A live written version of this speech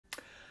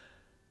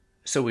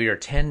So we are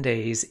 10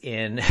 days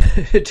in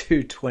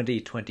to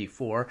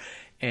 2024,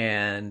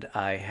 and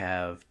I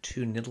have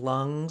 2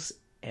 Knitalongs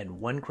and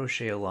 1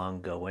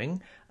 Crochetalong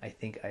going. I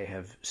think I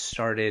have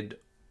started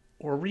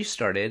or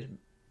restarted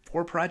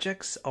 4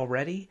 projects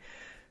already.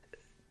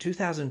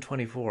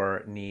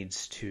 2024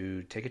 needs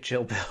to take a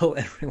chill pill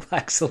and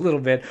relax a little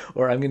bit,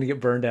 or I'm going to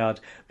get burned out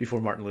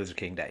before Martin Luther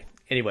King Day.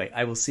 Anyway,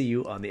 I will see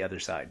you on the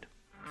other side.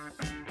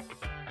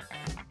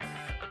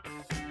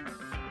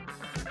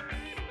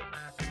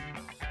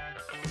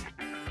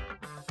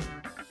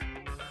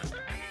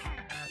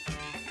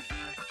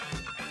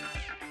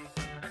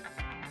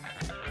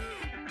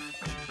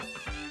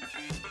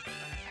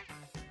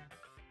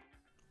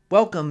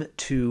 Welcome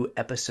to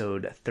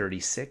episode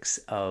 36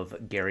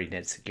 of Gary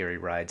Knits, Gary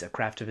Rides, a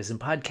Craftivism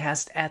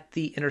podcast at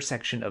the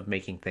intersection of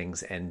making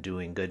things and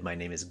doing good. My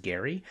name is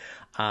Gary.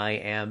 I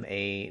am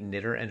a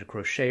knitter and a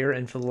crocheter,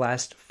 and for the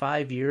last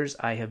 5 years,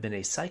 I have been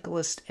a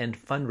cyclist and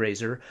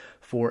fundraiser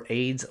for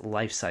AIDS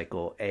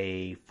Lifecycle,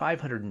 a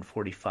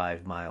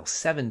 545-mile,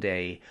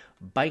 7-day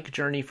bike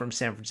journey from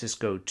San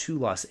Francisco to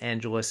Los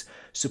Angeles,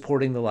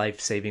 supporting the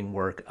life-saving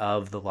work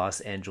of the Los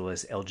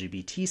Angeles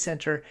LGBT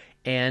Center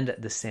and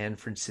the San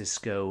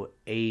Francisco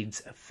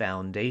AIDS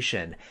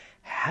Foundation.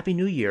 Happy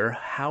New Year.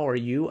 How are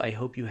you? I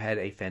hope you had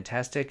a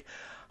fantastic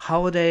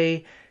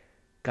holiday,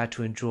 got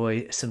to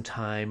enjoy some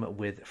time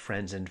with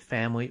friends and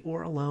family,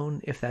 or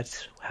alone, if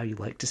that's how you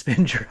like to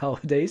spend your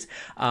holidays,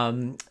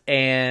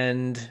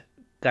 and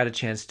got a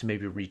chance to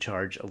maybe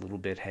recharge a little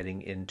bit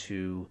heading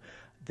into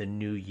the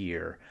new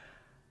year.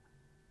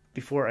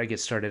 Before I get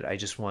started, I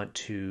just want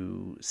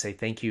to say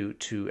thank you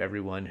to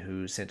everyone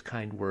who sent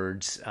kind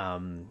words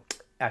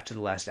after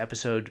the last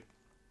episode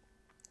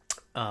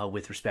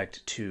with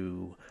respect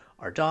to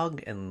our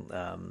dog and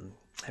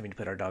having to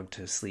put our dog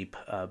to sleep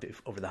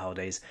over the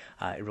holidays.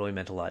 It really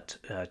meant a lot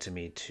to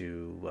me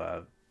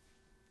to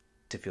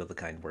feel the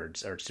kind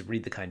words, or to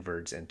read the kind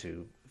words and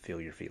to feel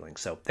your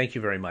feelings. So thank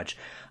you very much.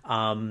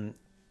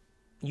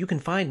 You can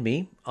find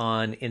me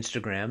on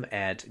Instagram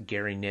at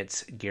Gary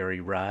Knits,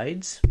 Gary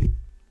Rides,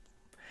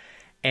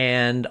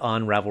 and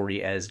on Ravelry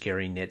as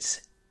Gary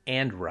Knits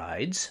and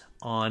Rides.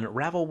 On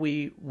Ravel,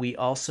 we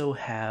also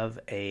have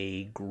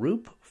a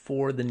group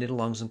for the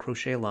Knitalongs and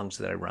Crochetalongs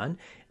that I run.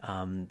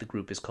 The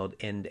group is called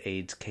End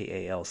AIDS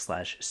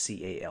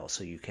KAL/CAL,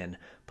 so you can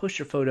post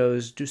your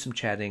photos, do some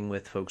chatting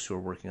with folks who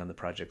are working on the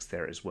projects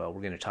there as well.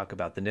 We're going to talk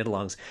about the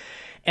Knitalongs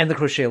and the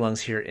Crochetalongs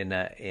here in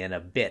a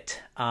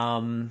bit.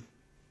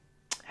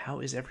 How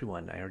is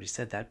everyone? I already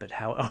said that, but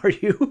how are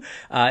you?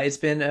 It's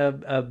been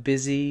a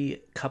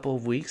busy couple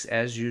of weeks,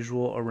 as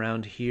usual,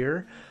 around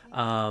here.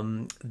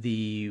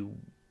 The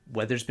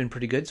weather's been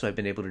pretty good, so I've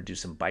been able to do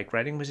some bike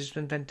riding, which has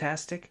been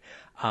fantastic.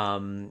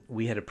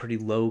 We had a pretty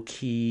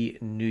low-key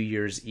New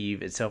Year's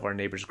Eve itself. Our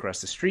neighbors across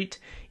the street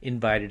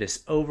invited us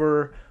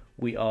over.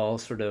 We all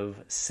sort of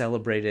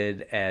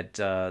celebrated at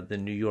the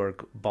New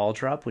York ball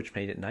drop, which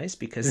made it nice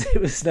because it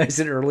was nice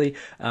and early,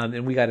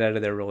 and we got out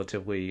of there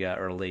relatively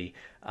early,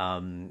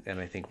 and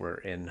I think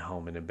we're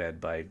home and in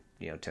bed by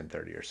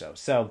 10:30 or so.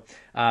 So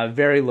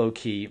very low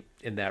key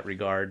in that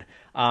regard,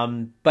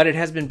 but it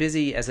has been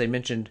busy, as I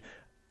mentioned.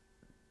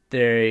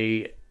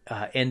 They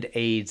End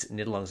AIDS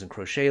Knitalongs and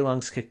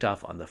Crochetalongs kicked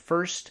off on the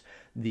 1st.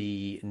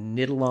 The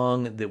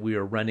Knitalong that we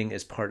are running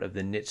as part of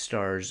the Knit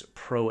Stars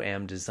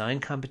Pro-Am Design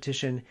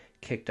Competition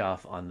kicked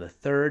off on the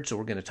 3rd. So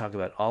we're going to talk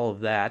about all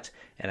of that,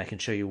 and I can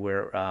show you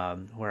where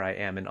I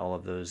am in all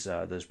of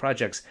those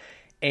projects.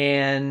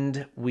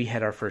 And we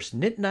had our first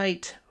knit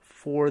night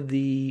for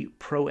the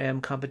Pro-Am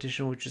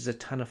competition, which is a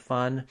ton of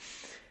fun.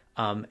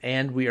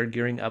 And we are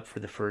gearing up for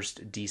the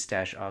first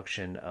D-Stash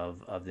auction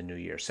of the new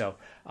year. So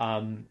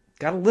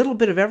got a little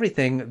bit of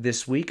everything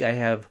this week. I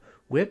have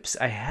whips.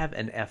 I have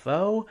an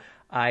FO.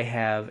 I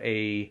have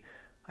I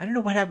don't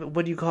know what happened.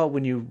 What do you call it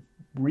when you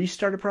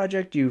restart a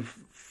project? You've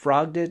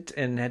frogged it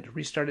and had to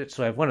restart it.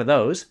 So I have one of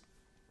those,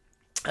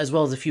 as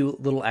well as a few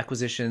little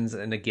acquisitions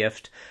and a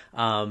gift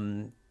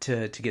to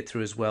get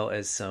through, as well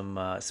as some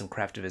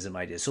craftivism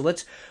ideas. So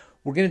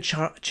we're going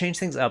to change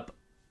things up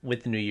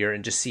with the new year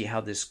and just see how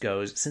this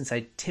goes. Since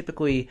I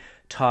typically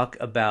talk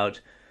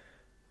about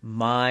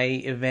my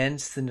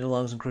events, the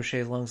Knitalongs and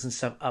Crochetalongs and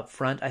stuff up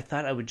front, I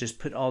thought I would just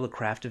put all the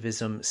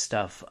craftivism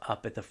stuff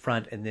up at the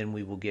front, and then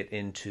we will get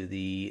into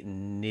the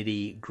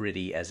nitty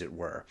gritty, as it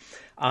were.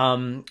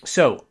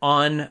 So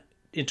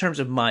in terms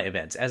of my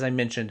events, as I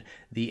mentioned,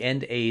 the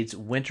End AIDS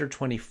Winter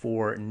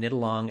 24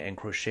 Knitalong and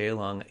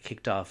Crochetalong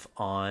kicked off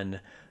on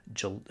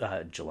January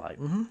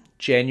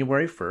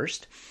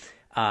 1st.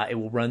 It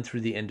will run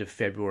through the end of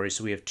February.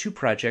 So we have 2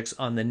 projects.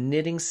 On the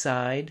knitting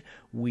side,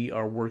 we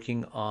are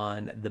working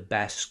on the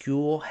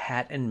Bascule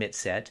hat and mitt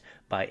set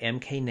by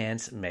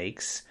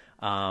MKNanceMakes.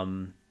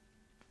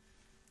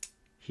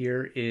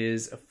 Here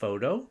is a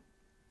photo.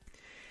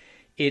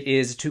 It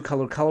is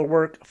 2-color color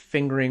work,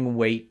 fingering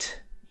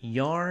weight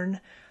yarn.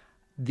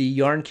 The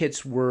yarn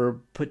kits were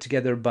put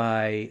together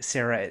by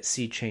Sarah at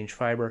Sea Change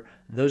Fiber.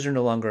 Those are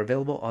no longer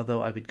available,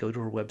 although I would go to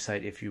her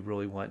website if you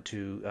really want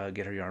to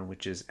get her yarn,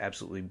 which is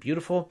absolutely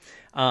beautiful,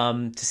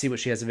 to see what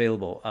she has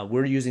available.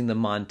 We're using the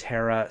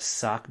Montara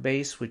sock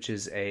base, which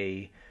is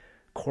a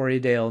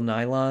Corriedale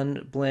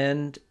nylon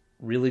blend.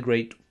 Really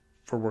great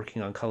for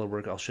working on color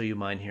work. I'll show you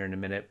mine here in a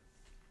minute.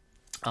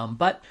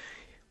 But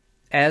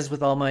as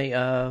with all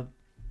my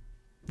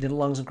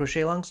Knitalongs and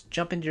Crochetalongs,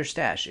 jump into your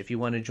stash. If you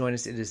want to join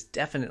us, it is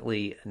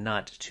definitely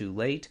not too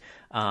late.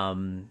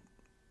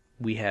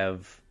 We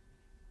have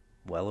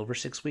well over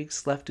 6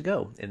 weeks left to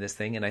go in this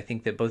thing, and I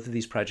think that both of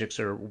these projects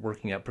are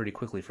working out pretty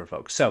quickly for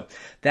folks. So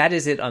that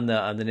is it on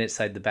the knit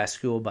side, the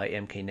Bascule by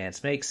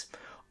MKNanceMakes.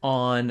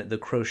 On the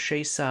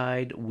crochet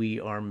side, we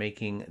are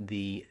making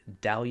the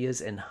Dahlias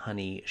and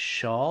Honey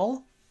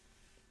Shawl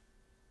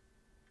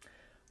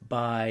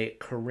by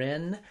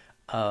Corin,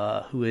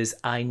 who is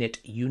I Knit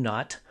You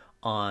Not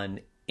on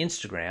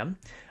Instagram.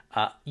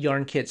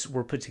 Yarn kits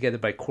were put together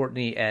by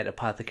Courtney at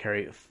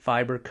Apothecary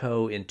Fiber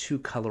Co. in 2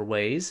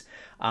 colorways.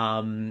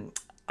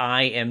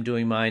 I am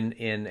doing mine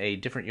in a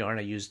different yarn.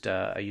 I used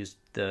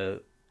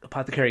the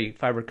Apothecary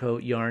Fiber Co.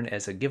 yarn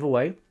as a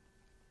giveaway.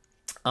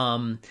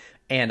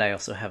 And I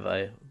also have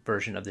a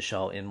version of the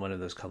shawl in one of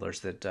those colors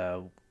that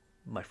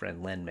my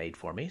friend Len made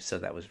for me, so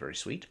that was very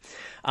sweet.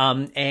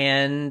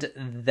 And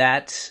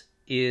that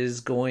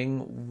is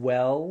going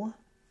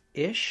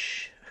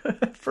well-ish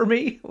for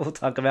me. We'll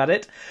talk about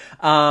it.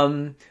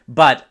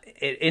 But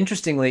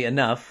interestingly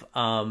enough,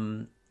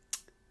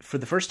 for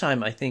the first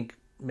time, I think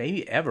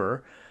maybe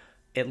ever,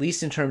 at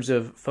least in terms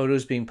of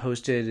photos being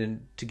posted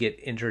and to get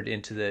entered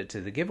into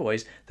the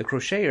giveaways, the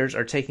crocheters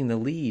are taking the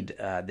lead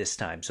this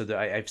time. So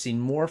I've seen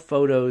more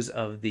photos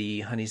of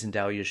the Honeys and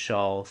Dahlias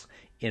shawls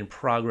in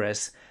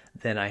progress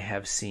than I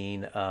have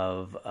seen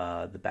of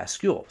the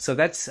Bascule. So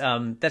that's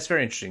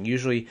very interesting.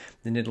 Usually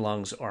the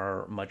Knitalongs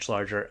are much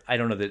larger. I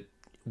don't know that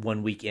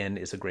 1 week in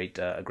is a great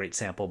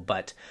sample,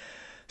 but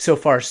so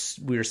far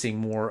we're seeing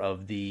more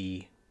of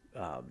the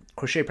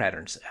crochet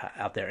patterns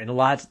out there in a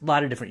lot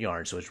of different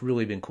yarns. So it's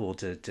really been cool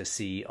to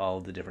see all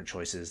the different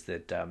choices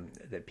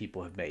that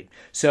people have made.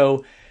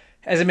 So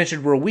as I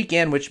mentioned, we're a week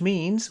in, which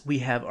means we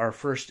have our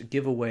first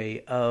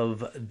giveaway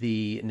of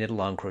the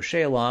Knitalong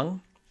Crochetalong.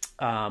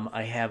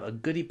 I have a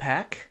goodie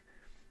pack,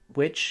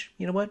 which,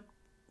 you know what?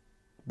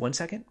 1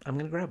 second, I'm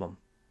going to grab them.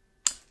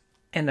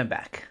 And I'm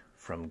back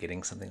from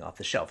getting something off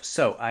the shelf.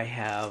 So I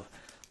have,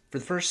 for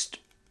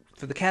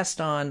the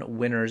cast-on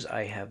winners,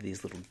 I have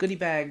these little goodie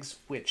bags,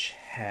 which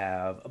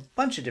have a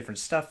bunch of different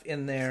stuff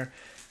in there.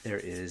 There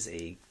is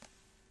a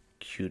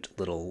cute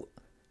little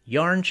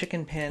yarn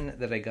chicken pin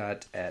that I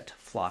got at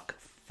Flock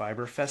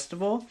Fiber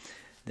Festival.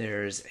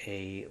 There's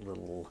a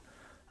little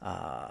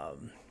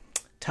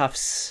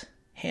Tufts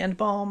hand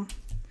balm,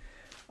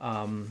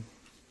 bar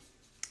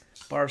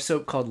of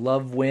soap called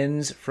Love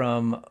Wins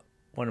from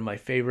one of my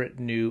favorite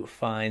new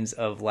finds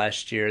of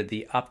last year,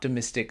 the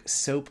Optimistic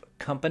Soap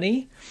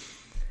Company.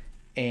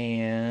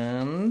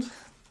 And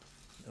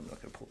I'm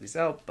not going to pull these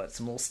out, but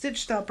some little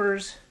stitch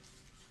stoppers.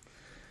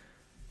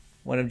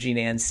 One of Jean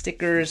Ann's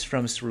stickers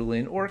from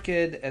Cerulean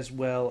Orchid, as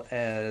well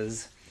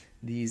as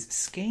these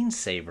skein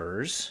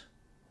savers,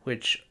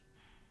 which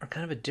are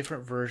kind of a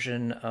different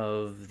version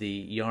of the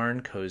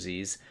yarn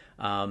cozies.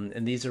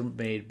 And these are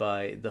made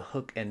by the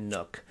Hook and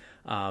Nook.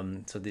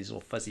 So these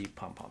little fuzzy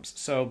pom-poms.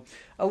 So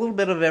a little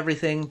bit of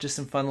everything, just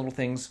some fun little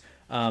things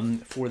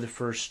for the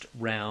first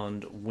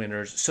round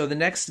winners. So the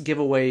next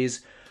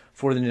giveaways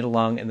for the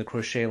Knitalong and the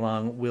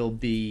Crochetalong will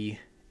be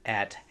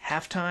at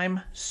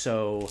halftime,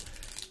 so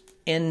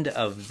end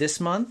of this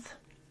month.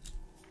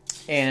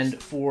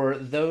 And for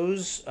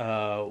those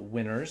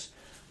winners,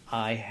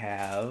 I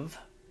have,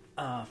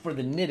 for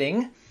the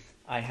knitting,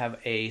 I have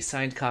a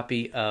signed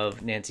copy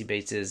of Nancy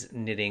Bates's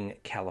Knitting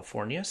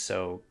California.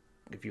 So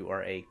if you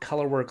are a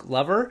colorwork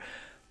lover,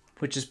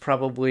 which is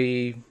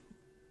probably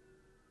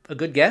a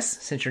good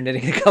guess since you're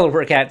knitting a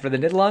colorwork hat for the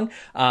Knitalong.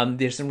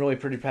 There's some really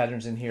pretty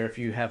patterns in here. If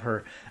you have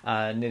her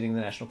knitting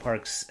the National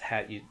Parks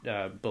hat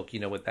book, you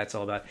know what that's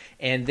all about.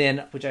 And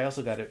then, which I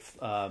also got at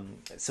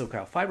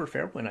SoCal Fiber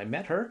Fair when I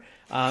met her.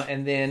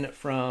 And then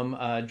from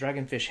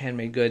Dragonfish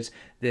Handmade Goods,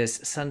 this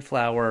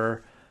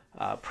sunflower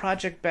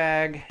project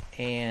bag,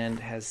 and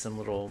has some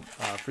little,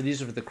 for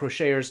these are for the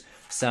crocheters,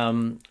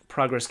 some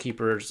Progress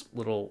Keepers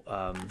little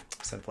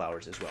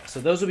sunflowers as well. So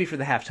those will be for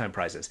the halftime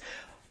prizes.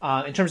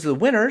 In terms of the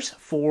winners,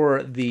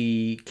 for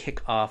the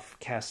kickoff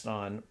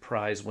cast-on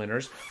prize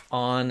winners,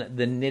 on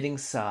the knitting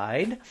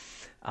side,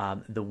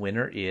 the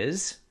winner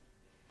is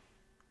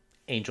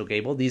Angel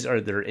Gable. These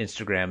are their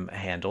Instagram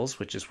handles,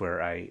 which is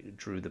where I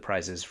drew the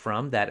prizes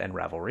from, that and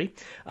Ravelry.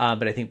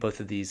 But I think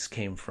both of these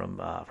came from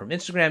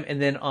Instagram.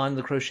 And then on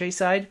the crochet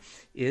side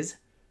is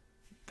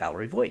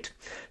Valerie Voigt.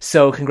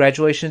 So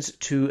congratulations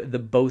to the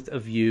both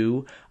of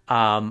you.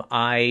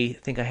 I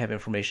think I have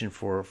information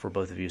for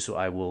both of you, so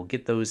I will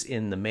get those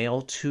in the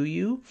mail to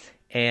you.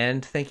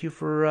 And thank you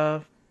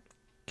for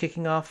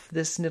kicking off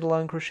this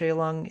Knitalong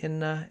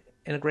Crochetalong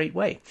in a great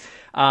way.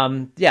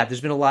 Yeah,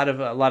 there's been a lot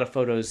of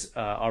photos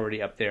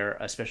already up there,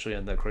 especially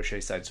on the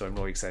crochet side. So I'm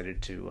really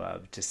excited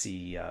to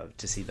see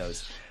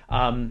those.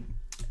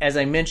 As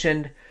I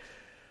mentioned,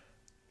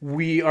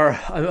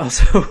 I'm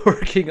also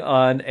working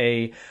on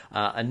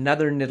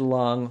another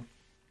knit-along,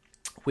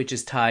 which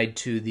is tied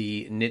to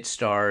the Knit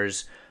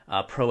Stars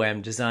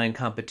Pro-Am design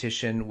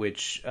competition,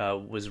 which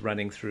was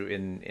running through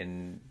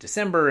in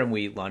December, and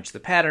we launched the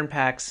pattern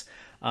packs.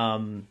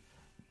 Trying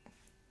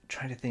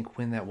to think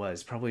when that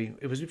was. Probably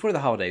it was before the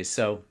holidays,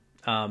 so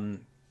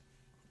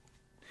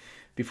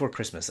before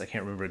Christmas. I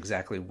can't remember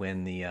exactly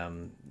when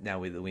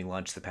we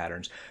launched the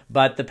patterns,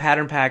 but the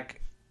pattern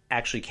pack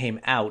actually came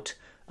out.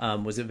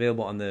 Was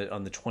available on the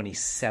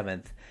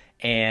 27th,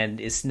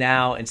 and is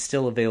now and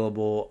still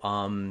available.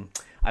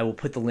 I will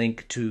put the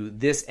link to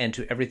this and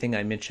to everything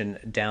I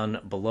mentioned down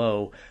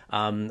below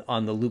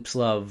on the Loops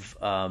Love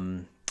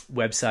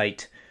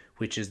website,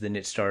 which is the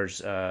Knit Stars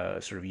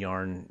sort of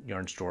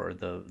yarn store, or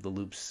the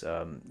Loops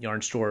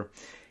yarn store.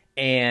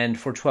 And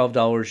for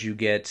 $12, you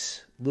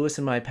get Lewis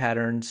and my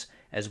patterns,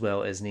 as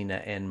well as Nina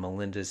and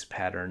Melinda's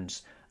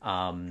patterns.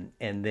 And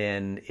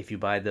then if you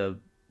buy the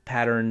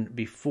pattern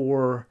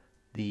before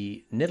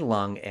the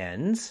knit-along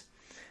ends,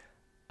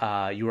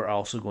 you are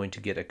also going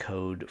to get a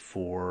code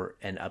for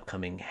an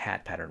upcoming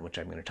hat pattern, which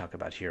I'm going to talk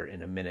about here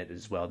in a minute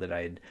as well, that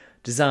I had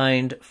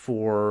designed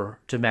to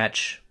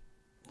match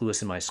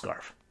Lewis and my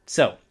scarf.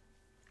 So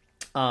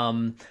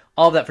all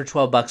of that for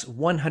 $12.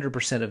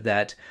 100% of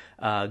that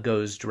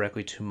goes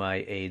directly to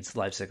my AIDS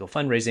Lifecycle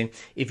fundraising.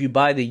 If you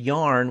buy the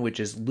yarn, which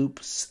is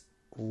Loops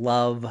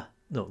Luxe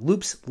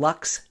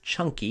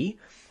Chunky,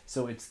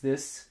 so it's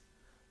this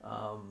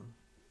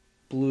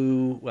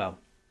blue, well,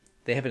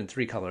 they have it in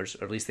 3 colors,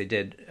 or at least they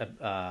did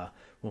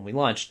when we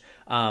launched.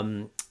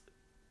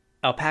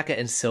 Alpaca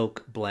and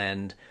silk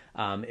blend.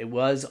 It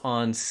was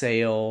on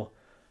sale,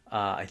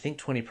 I think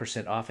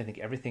 20% off. I think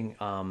everything,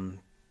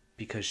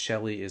 because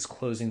Shelly is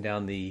closing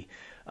down the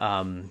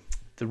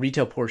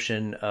retail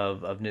portion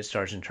of Knit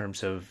Stars in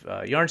terms of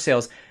yarn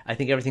sales. I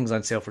think everything's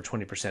on sale for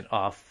 20%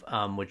 off,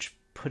 which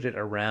put it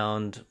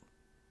around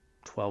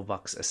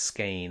 $12 a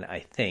skein,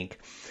 I think.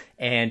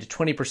 And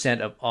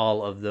 20% of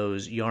all of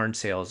those yarn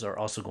sales are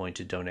also going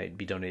to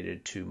be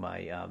donated to my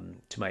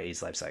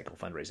AIDS Lifecycle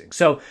fundraising.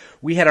 So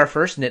we had our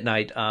first knit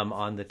night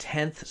on the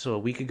 10th, so a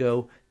week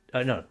ago.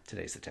 No,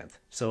 today's the 10th.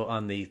 So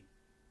on the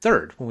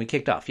 3rd, when we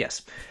kicked off,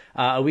 yes,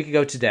 a week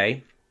ago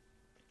today.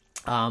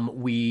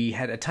 We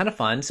had a ton of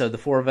fun. So the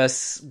 4 of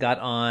us got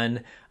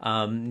on.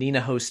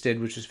 Nina hosted,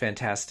 which was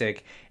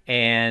fantastic,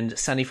 and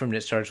Sunny from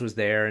Knit Stars was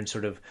there and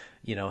sort of,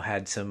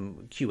 had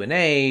some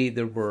Q&A.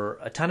 There were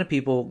a ton of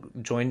people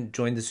joined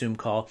the Zoom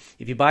call.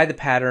 If you buy the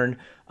pattern,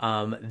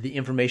 the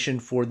information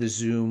for the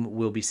Zoom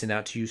will be sent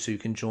out to you, so you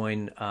can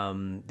join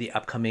the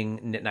upcoming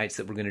knit nights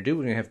that we're going to do.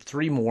 We're going to have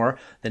 3 more.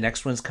 The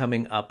next one's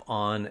coming up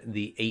on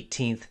the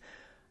 18th.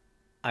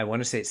 I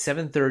want to say it's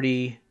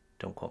 7:30.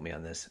 Don't quote me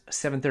on this.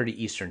 7:30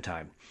 Eastern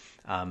time,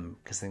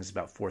 because things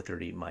about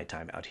 4:30 my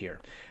time out here.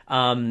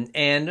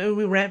 And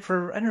we ran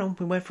for,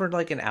 we went for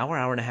like an hour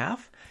and a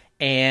half,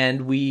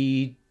 and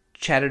we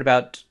chatted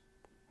about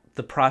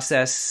the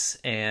process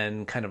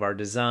and kind of our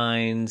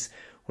designs,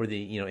 where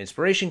the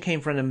inspiration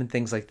came from them and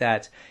things like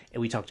that.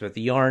 And we talked about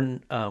the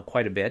yarn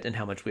quite a bit and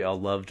how much we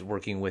all loved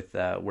working with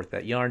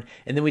that yarn.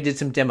 And then we did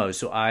some demos.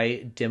 So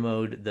I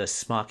demoed the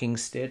smocking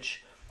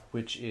stitch,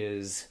 which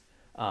is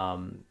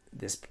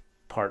this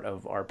part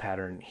of our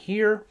pattern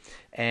here,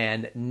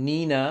 and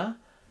Nina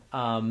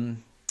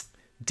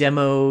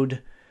demoed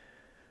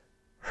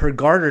her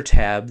garter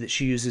tab that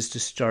she uses to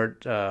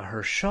start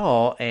her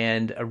shawl,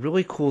 and a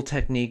really cool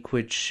technique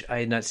which I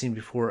had not seen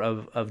before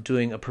of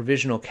doing a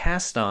provisional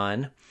cast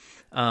on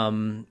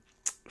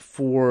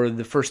for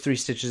the first 3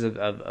 stitches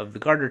of the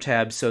garter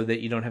tab, so that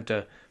you don't have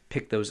to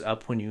pick those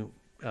up when you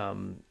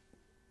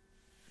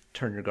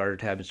turn your garter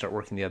tab and start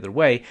working the other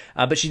way.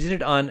 But she did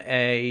it on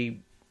a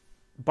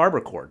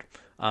barber cord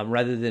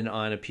rather than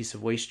on a piece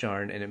of waste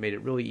yarn, and it made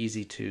it really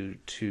easy to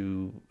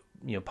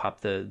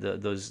pop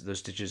those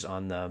stitches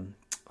on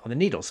the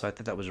needle. So I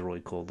thought that was a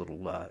really cool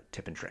little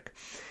tip and trick.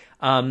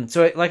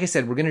 So like I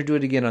said, we're going to do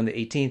it again on the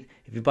 18th.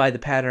 If you buy the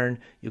pattern,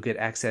 you'll get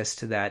access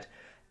to that.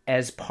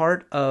 As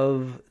part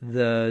of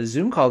the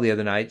Zoom call the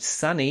other night,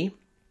 Sunny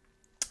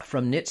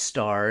from Knit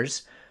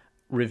Stars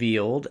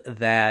revealed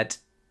that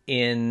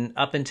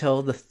up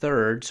until the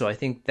 3rd, so I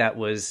think that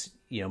was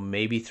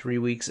maybe 3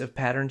 weeks of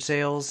pattern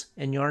sales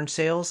and yarn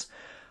sales,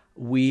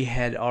 we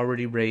had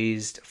already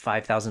raised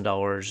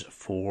 $5,000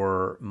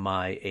 for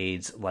my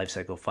AIDS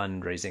Lifecycle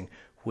fundraising,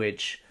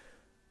 which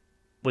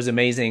was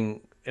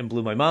amazing and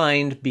blew my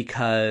mind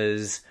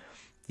because,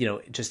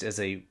 just as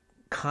a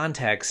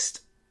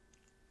context,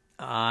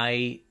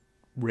 I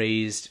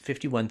raised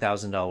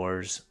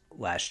 $51,000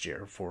 last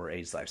year for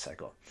AIDS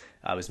Lifecycle.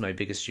 It was my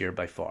biggest year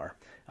by far,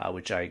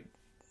 which I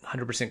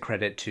 100%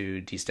 credit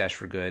to D-Stash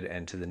for Good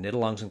and to the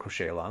Knitalongs and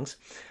Crochetalongs.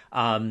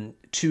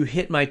 To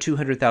hit my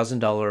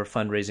 $200,000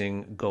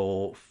 fundraising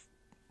goal,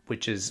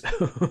 which is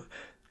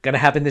going to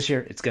happen this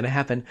year, it's going to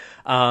happen.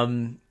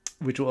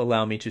 which will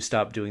allow me to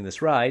stop doing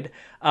this ride,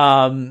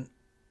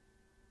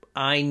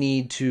 I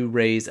need to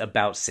raise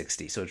about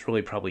 60. So it's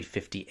really probably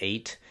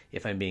 58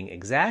 if I'm being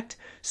exact.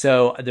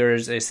 So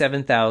there's a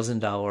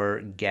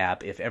 $7,000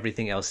 gap if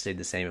everything else stayed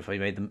the same. If I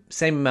made the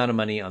same amount of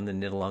money on the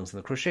Knitalongs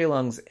and the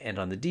Crochetalongs and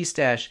on the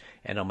D-Stash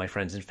and on my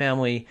friends and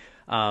family,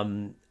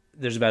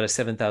 there's about a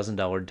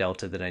 $7,000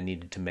 delta that I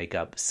needed to make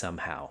up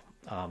somehow.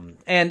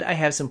 And I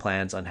have some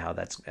plans on how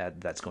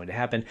that's going to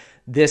happen.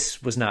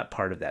 This was not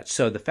part of that.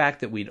 So the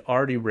fact that we'd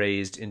already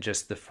raised in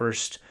just the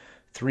first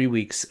 3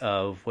 weeks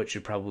of what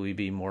should probably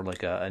be more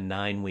like a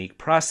 9-week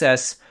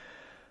process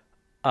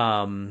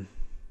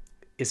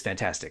is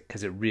fantastic,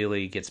 because it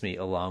really gets me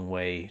a long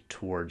way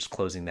towards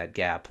closing that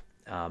gap.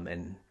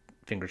 And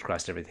fingers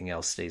crossed everything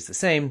else stays the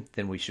same,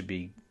 then we should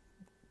be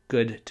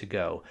good to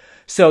go.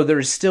 So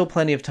there's still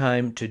plenty of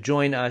time to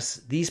join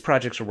us. These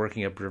projects are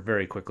working up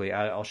very quickly.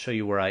 I'll show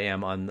you where I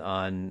am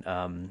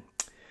on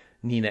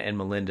Nina and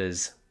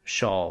Melinda's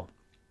shawl.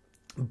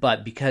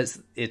 But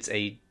because it's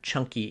a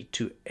chunky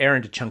to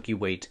chunky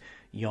weight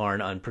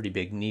yarn on pretty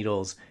big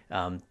needles,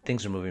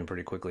 things are moving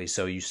pretty quickly.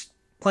 So you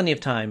plenty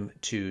of time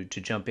to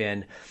jump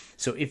in.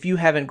 So if you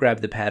haven't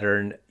grabbed the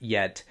pattern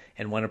yet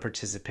and want to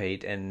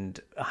participate, and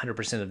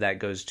 100% of that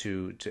goes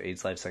to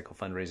AIDS Lifecycle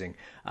fundraising,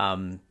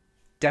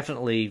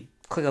 definitely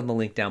click on the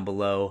link down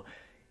below,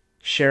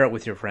 share it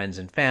with your friends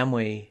and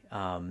family.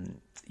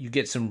 You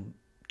get some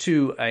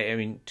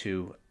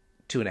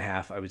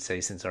 2.5, I would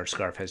say, since our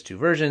scarf has 2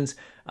 versions.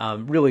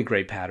 Really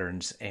great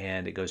patterns,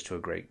 and it goes to a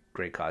great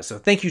cause. So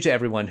thank you to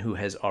everyone who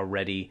has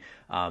already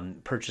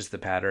purchased the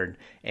pattern.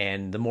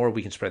 And the more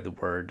we can spread the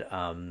word,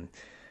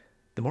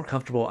 the more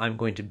comfortable I'm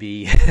going to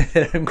be.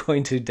 I'm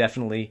going to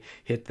definitely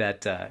hit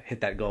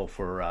that goal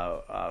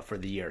for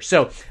the year.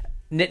 So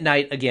knit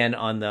night again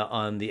on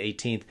the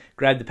 18th.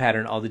 Grab the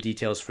pattern. All the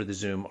details for the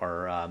Zoom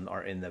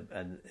are in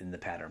the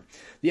pattern.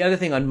 The other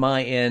thing on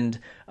my end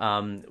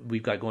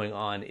we've got going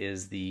on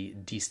is the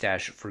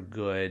D-Stash for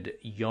Good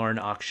yarn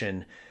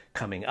auction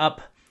coming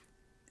up.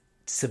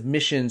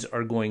 Submissions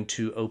are going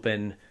to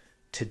open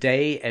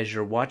today as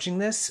you're watching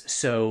this.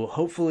 So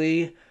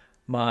hopefully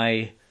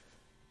my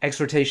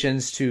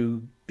exhortations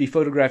to be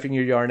photographing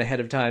your yarn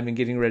ahead of time and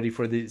getting ready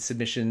for the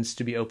submissions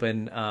to be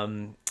open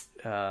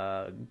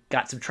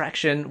got some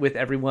traction with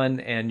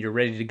everyone, and you're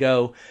ready to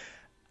go.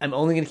 I'm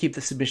only going to keep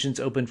the submissions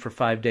open for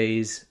 5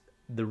 days.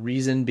 The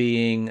reason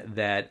being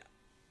that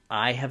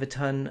I have a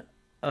ton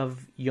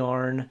of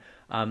yarn,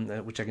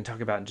 which I can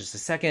talk about in just a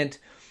second,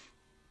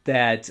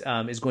 that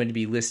is going to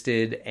be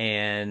listed,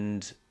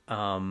 and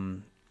I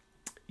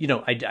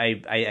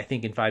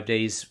think in 5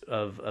 days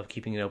of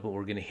keeping it open,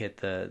 we're going to hit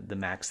the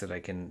max that I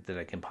can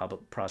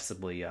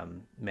possibly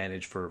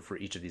manage for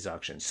each of these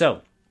auctions.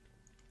 So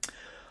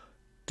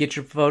get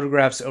your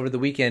photographs over the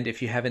weekend if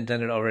you haven't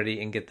done it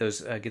already, and get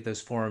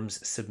those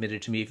forms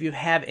submitted to me. If you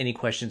have any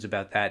questions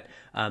about that,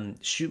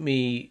 shoot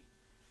me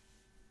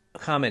a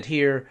comment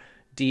here,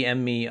 DM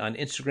me on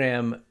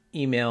Instagram,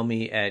 email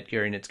me at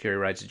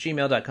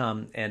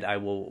GaryKnitsGaryRides@gmail.com, and I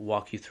will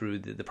walk you through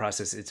the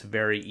process. It's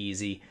very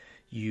easy.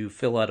 You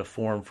fill out a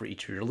form for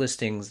each of your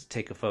listings,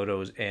 take a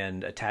photo,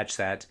 and attach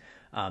that.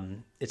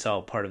 It's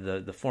all part of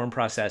the form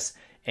process,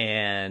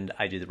 and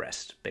I do the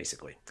rest,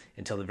 basically,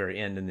 until the very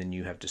end, and then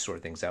you have to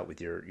sort things out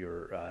with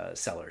your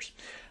sellers.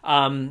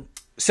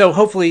 So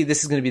hopefully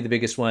this is going to be the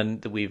biggest one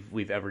that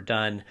we've ever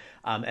done.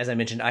 As I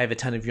mentioned, I have a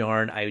ton of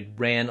yarn. I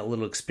ran a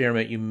little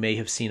experiment. You may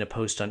have seen a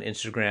post on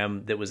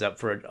Instagram that was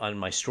up on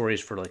my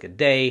stories for like a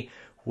day,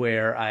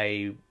 where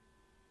I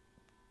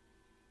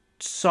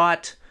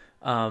sought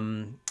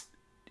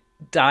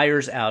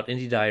dyers out,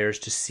 indie dyers,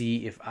 to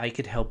see if I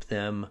could help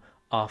them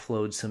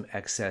offload some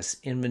excess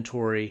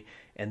inventory,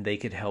 and they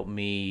could help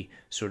me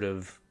sort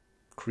of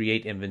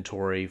create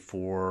inventory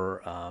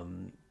for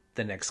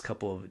the next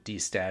couple of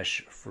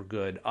D-Stash for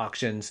Good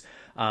auctions.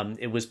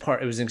 It was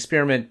an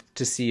experiment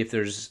to see if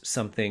there's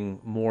something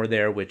more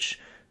there, which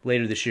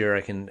later this year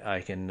I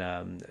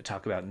can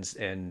talk about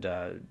and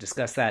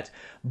discuss that.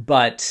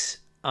 But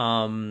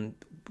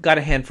got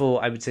a handful.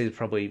 I would say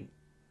probably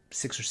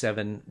 6 or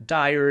 7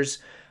 dyers.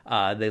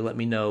 They let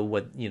me know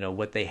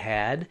what they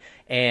had,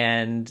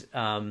 and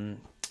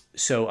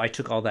so I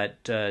took all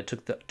that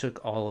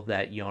took all of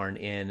that yarn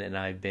in, and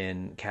I've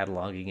been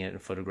cataloging it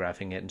and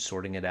photographing it and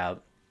sorting it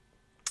out.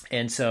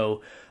 And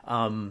so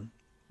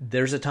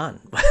there's a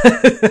ton.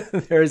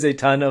 There is a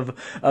ton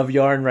of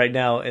yarn right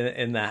now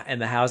in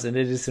the house, and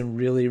it is some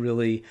really,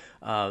 really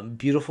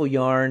beautiful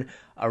yarn,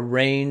 a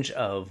range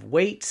of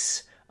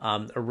weights,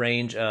 a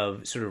range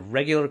of sort of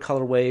regular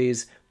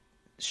colorways,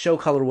 show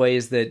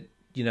colorways that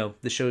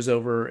the show's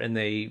over and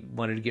they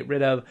wanted to get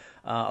rid of,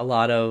 a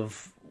lot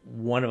of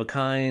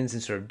one-of-a-kinds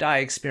and sort of dye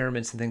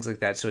experiments and things like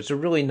that. So it's a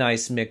really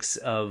nice mix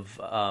of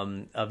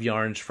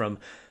yarns from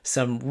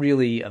some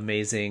really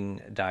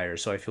amazing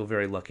dyers. So I feel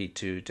very lucky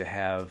to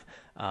have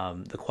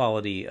the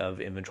quality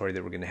of inventory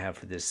that we're going to have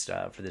for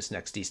this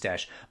next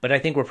D-Stash. But I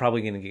think we're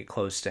probably going to get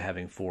close to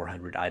having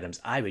 400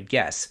 items. I would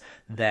guess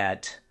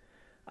that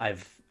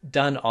I've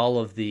done all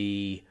of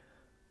the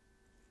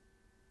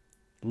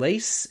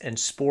lace and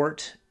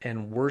sport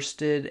and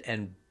worsted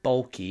and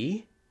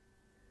bulky.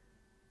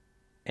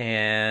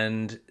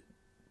 And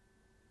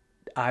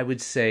I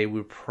would say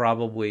we're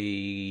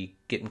probably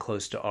getting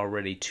close to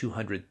already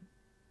 200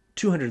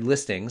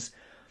 listings.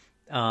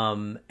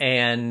 And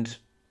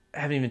I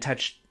haven't even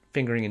touched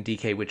fingering and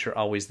DK, which are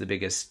always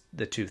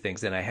the two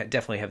things. And I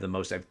definitely have the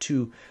most. I have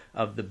two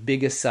of the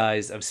biggest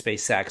size of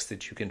space sacks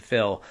that you can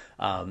fill,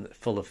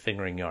 full of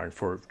fingering yarn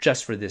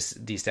just for this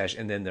D-stash.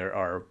 And then there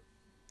are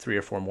 3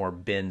 or 4 more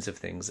bins of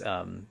things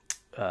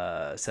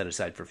set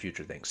aside for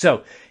future things.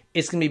 So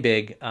it's going to be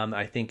big.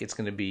 I think it's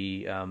going to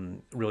be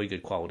really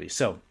good quality.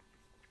 So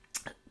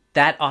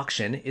that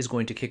auction is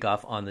going to kick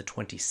off on the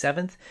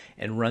 27th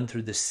and run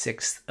through the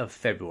 6th of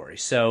February.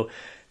 So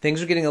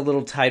things are getting a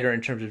little tighter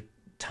in terms of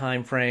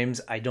time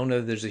frames. I don't know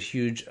that there's a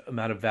huge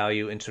amount of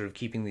value in sort of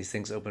keeping these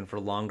things open for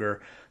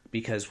longer,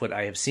 because what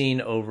I have seen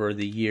over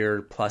the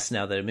year plus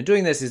now that I've been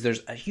doing this is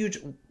there's a huge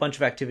bunch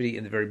of activity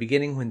in the very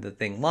beginning when the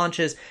thing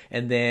launches,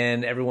 and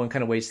then everyone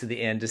kind of waits to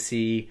the end to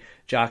see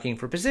jockeying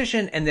for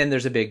position, and then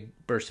there's a big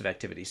burst of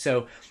activity.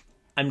 So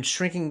I'm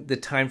shrinking the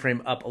time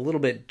frame up a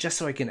little bit just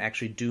so I can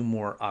actually do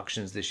more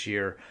auctions this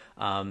year.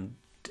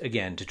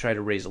 Again, to try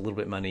to raise a little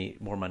bit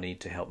more money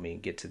to help me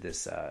get to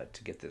this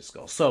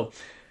goal. So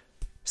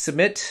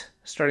submit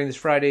starting this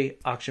Friday.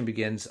 Auction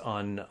begins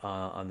on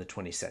the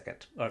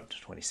 27th.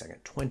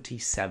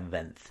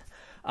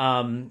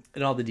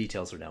 And all the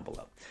details are down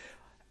below.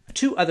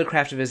 2 other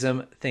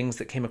Craftivism things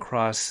that came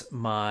across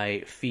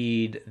my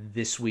feed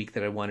this week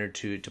that I wanted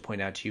to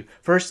point out to you.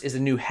 First is a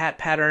new hat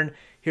pattern.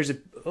 Here's a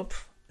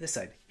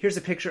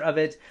picture of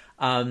it.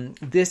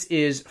 This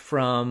is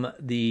from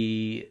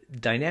the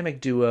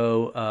dynamic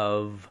duo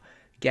of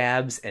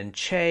Gabs and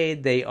Che.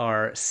 They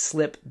are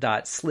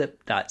slip.slip.sis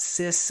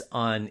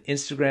on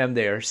Instagram.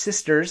 They are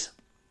sisters.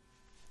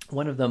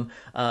 One of them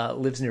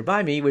lives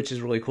nearby me, which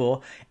is really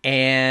cool.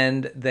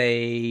 And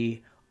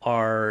they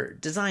are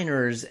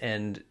designers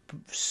and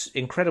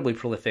incredibly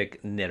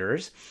prolific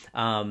knitters.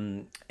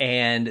 And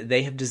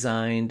they have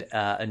designed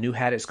a new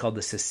hat. It's called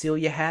the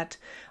Cecilia hat.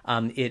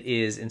 It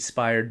is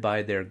inspired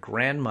by their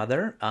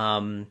grandmother.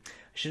 I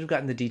should have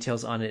gotten the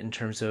details on it in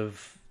terms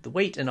of the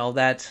weight and all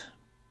that,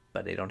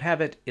 but they don't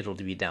have it. It'll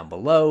be down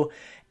below.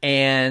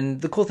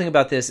 And the cool thing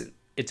about this,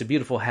 it's a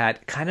beautiful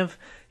hat. Kind of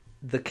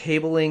the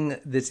cabling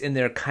that's in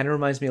there kind of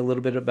reminds me a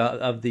little bit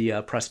of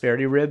the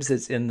prosperity ribs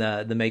that's in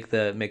the make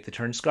the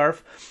turn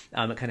scarf.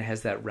 It kind of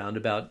has that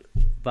roundabout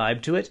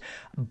vibe to it.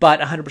 But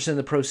 100% of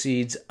the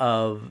proceeds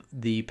of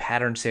the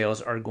pattern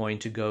sales are going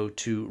to go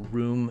to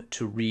Room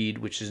to Read,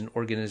 which is an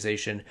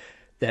organization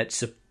that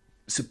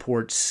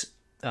supports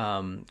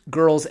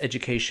girls'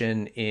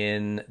 education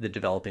in the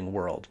developing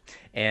world.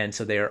 And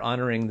so they are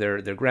honoring their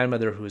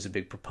grandmother, who is a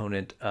big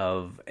proponent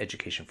of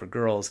education for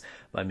girls,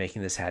 by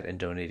making this hat and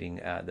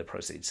donating the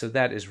proceeds. So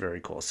that is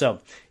very cool. So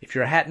if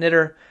you're a hat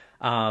knitter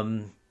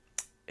and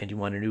you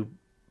want a new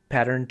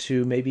pattern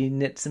to maybe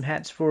knit some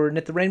hats for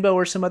Knit the Rainbow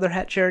or some other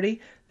hat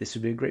charity, this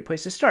would be a great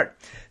place to start.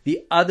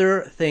 The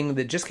other thing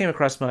that just came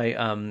across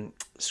my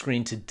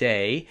screen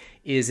today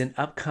is an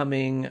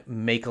upcoming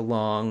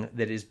make-along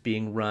that is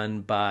being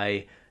run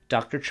by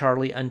Dr.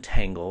 Charlie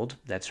Untangled.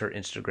 That's her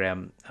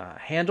Instagram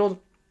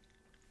handle.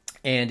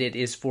 And it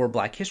is for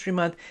Black History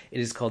Month.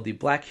 It is called the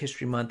Black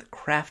History Month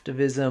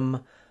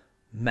Craftivism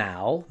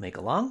MKAL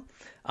make-along.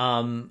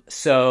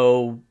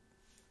 So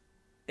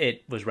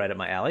it was right up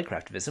my alley,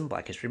 Craftivism,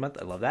 Black History Month.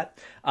 I love that.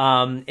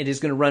 It is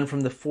going to run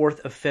from the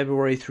 4th of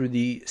February through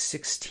the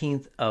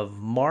 16th of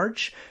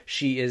March.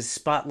 She is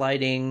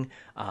spotlighting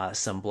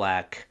some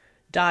Black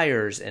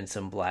dyers and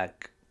some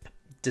Black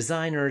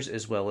designers,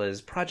 as well as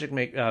project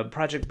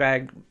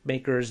bag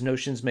makers,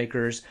 notions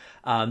makers.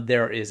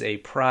 There is a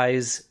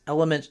prize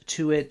element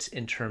to it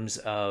in terms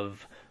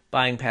of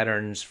buying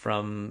patterns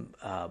from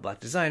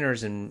Black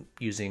designers and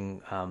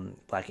using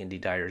Black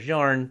indie dyers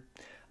yarn.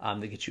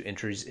 That gets you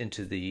entries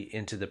into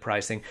the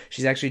prize thing.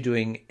 She's actually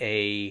doing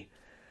a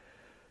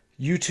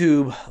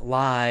YouTube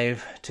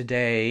live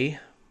today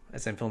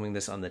as I'm filming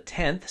this on the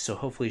 10th, so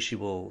hopefully she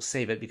will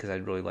save it because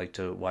I'd really like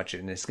to watch it,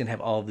 and it's going to have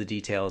all of the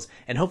details,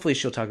 and hopefully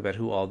she'll talk about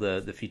who all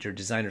the featured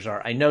designers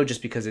are. I know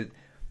just because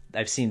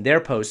I've seen their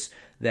posts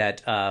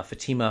that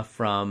Fatima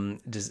from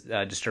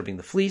Disturbing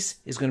the Fleece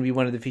is going to be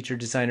one of the featured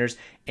designers,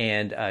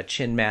 and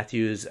Chin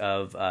Matthews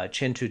of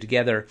Chin Two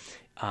Together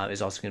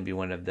is also going to be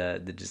one of the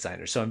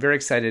designers. So I'm very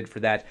excited for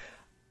that.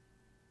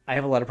 I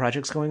have a lot of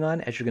projects going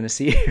on, as you're going to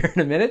see here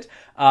in a minute,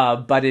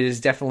 but it is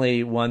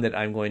definitely one that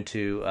I'm going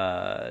to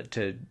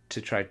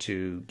try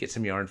to get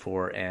some yarn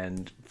for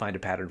and find a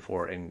pattern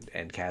for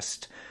and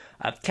cast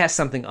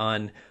something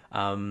on.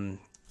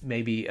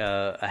 Maybe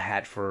a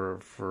hat for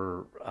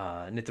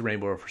Knit the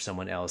Rainbow or for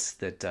someone else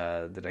that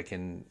I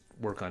can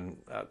work on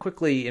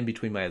quickly in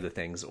between my other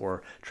things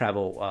or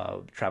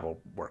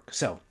travel work.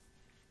 So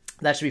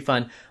that should be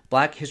fun.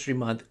 Black History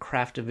Month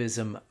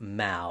Craftivism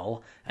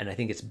MKAL, and I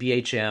think it's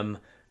BHM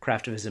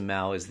Craftivism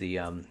MKAL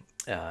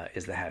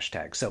is the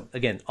hashtag. So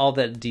again, all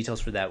the details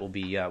for that will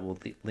be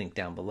linked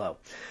down below.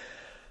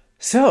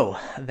 So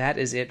that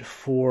is it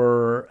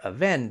for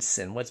events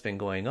and what's been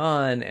going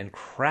on and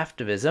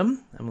craftivism.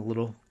 I'm a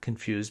little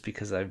confused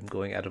because I'm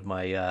going out of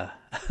my out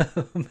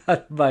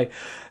of my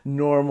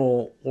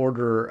normal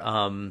order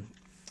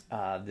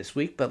this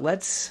week. But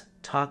let's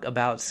talk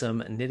about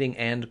some knitting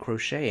and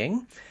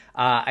crocheting.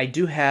 I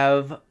do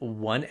have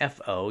one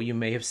FO. You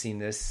may have seen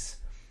this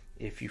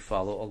if you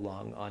follow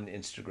along on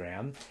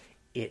Instagram.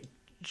 It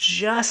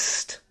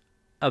just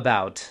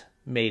about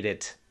made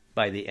it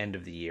by the end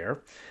of the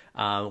year.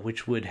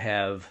 Which would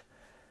have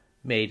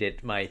made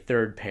it my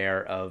third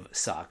pair of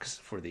socks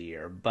for the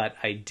year. But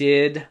I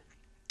did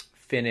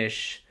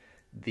finish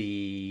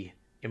the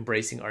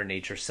Embracing Our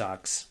Nature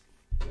socks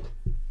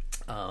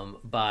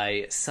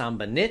by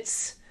Samba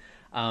Knits.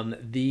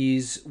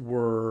 These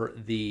were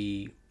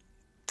the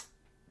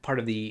part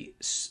of the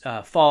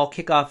fall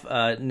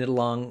kickoff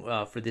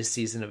knit-along for this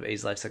season of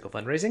A's Lifecycle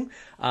fundraising.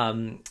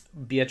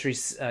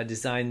 Beatrice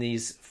designed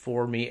these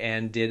for me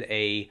and did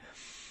a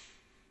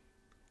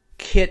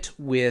kit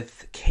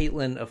with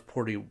Caitlin of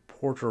Porter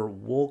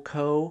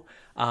Woolco,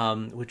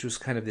 which was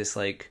kind of this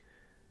like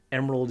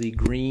emeraldy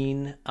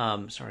green.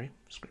 Sorry,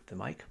 scrape the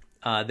mic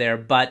there.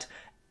 But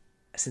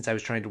since I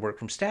was trying to work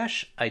from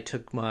stash, I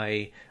took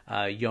my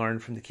yarn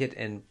from the kit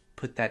and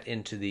put that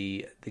into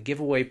the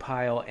giveaway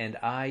pile, and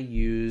I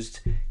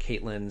used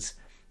Caitlin's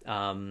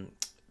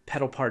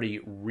Pedal Party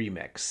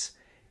Remix,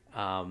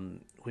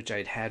 which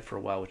I'd had for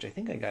a while, which I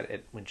think I got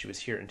it when she was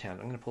here in town.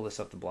 I'm going to pull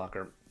this up the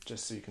blocker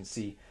just so you can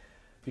see.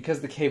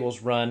 Because the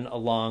cables run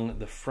along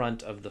the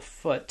front of the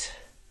foot,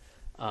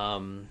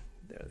 there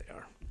they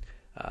are.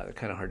 They're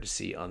kind of hard to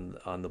see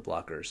on the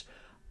blockers.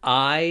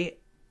 I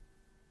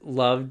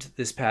loved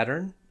this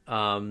pattern.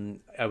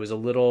 I was a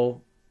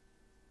little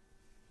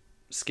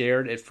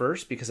scared at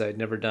first because I had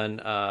never done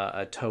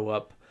a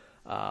toe-up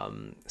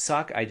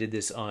sock. I did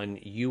this on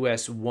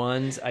US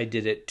 1s. I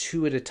did it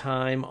 2 at a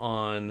time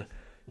on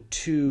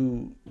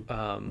 2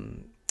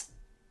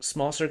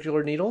 small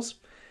circular needles.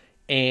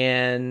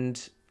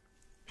 And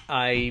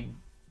I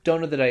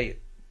don't know that I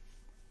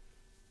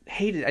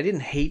didn't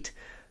hate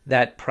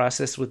that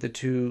process with the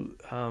 2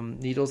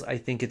 needles. I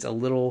think it's a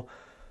little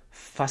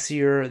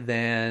fussier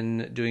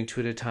than doing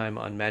 2 at a time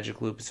on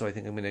Magic Loop. So I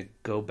think I'm going to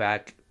go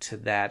back to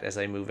that as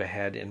I move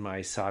ahead in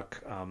my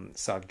sock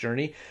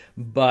journey.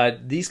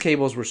 But these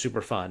cables were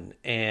super fun.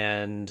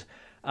 And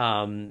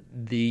I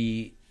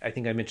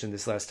think I mentioned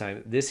this last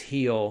time, this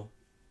heel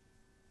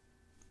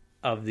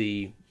of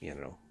the,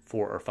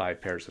 4 or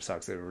 5 pairs of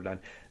socks that I've ever done,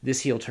 this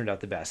heel turned out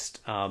the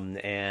best.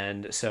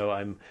 And so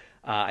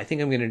I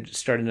think I'm going to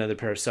start another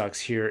pair of socks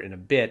here in a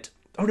bit.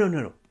 Oh,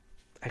 no.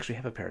 I actually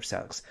have a pair of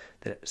socks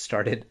that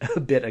started a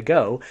bit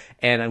ago,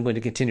 and I'm going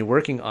to continue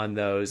working on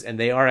those. And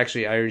they are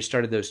actually, I already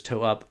started those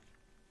toe up.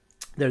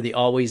 They're the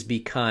Always Be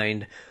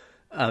Kind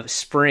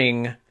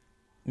spring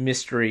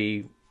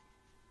mystery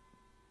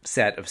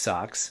set of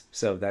socks,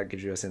 so that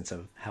gives you a sense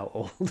of how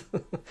old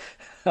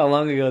how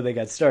long ago they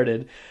got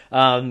started.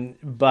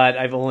 But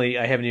I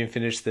haven't even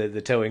finished the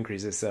toe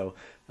increases, so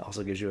it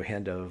also gives you a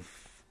hint of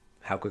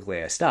how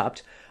quickly I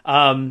stopped.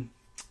 But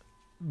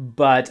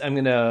I'm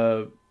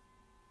gonna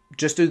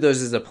just do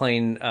those as a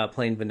plain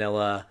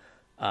vanilla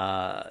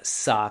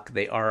sock.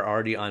 They are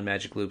already on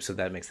Magic Loop, so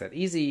that makes that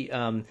easy.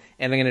 And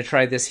I'm gonna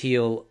try this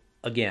heel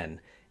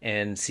again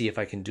and see if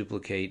I can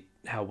duplicate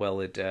how well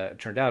it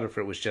turned out, if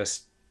it was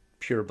just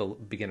pure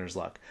beginner's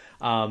luck.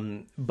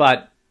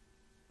 But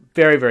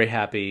very, very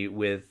happy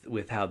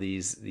with how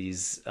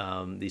these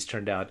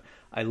turned out.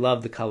 I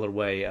love the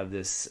colorway of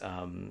this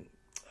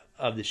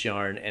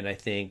yarn, and I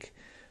think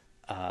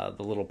the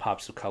little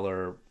pops of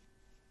color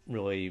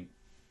really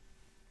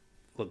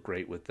look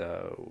great with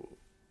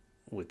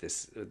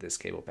this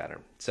cable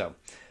pattern. So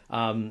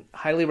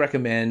highly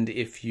recommend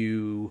if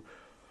you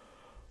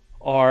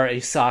are a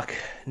sock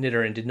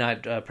knitter and did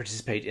not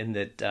participate in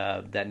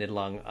that knit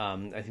along.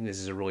 I think this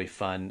is a really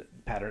fun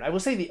pattern. I will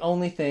say the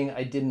only thing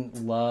I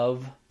didn't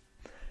love,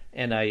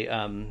 and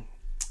I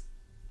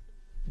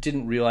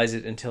didn't realize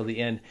it until the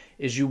end,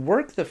 is you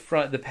work the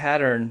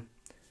pattern.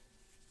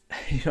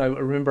 I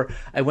remember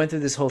I went through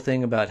this whole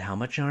thing about how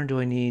much yarn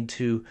do I need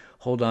to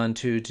hold on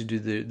to do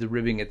the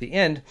ribbing at the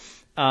end,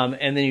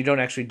 and then you don't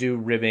actually do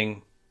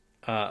ribbing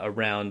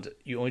around.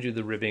 You only do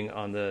the ribbing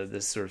on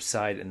this sort of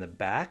side and the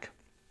back.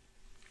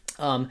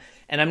 And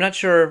I'm not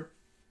sure.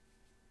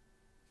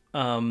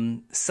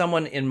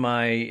 Someone in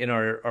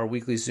our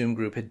weekly Zoom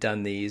group had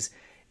done these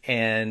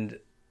and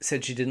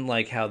said she didn't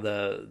like how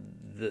the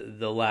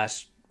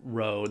last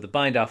row, the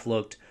bind off,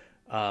 looked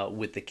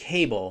with the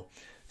cable.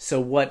 So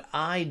what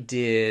I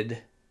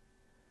did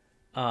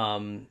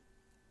to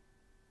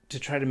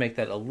try to make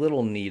that a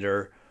little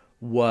neater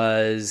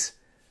was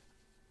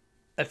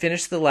I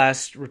finished the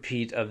last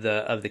repeat of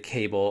the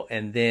cable,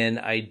 and then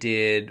I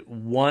did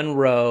 1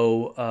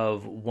 row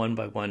of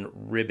 1x1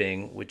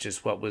 ribbing, which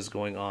is what was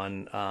going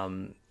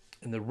on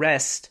in the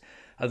rest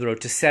of the row,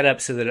 to set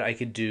up so that I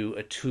could do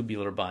a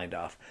tubular bind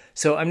off.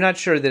 So I'm not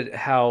sure that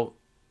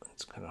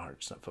it's kind of hard,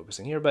 it's not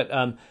focusing here, but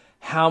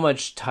how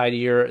much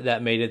tidier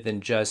that made it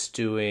than just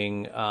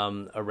doing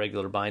a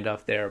regular bind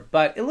off there,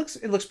 but it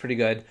looks pretty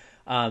good.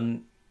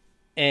 And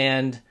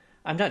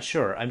I'm not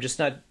sure. I'm just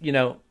not,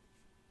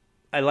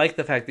 I like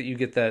the fact that you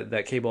get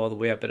that cable all the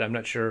way up, but I'm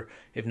not sure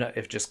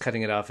if just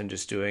cutting it off and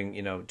just doing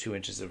 2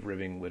 inches of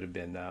ribbing would have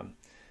been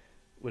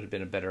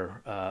a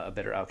better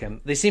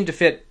outcome. They seem to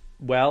fit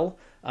well.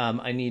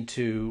 I need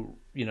to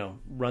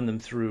run them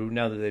through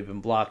now that they've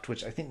been blocked,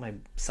 which I think my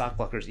sock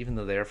blockers, even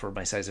though they are for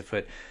my size of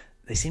foot,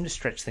 they seem to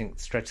stretch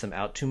them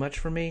out too much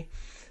for me.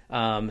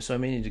 So I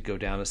may need to go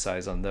down a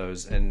size on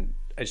those, and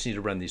I just need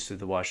to run these through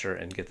the washer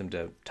and get them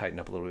to tighten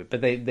up a little bit.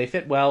 But they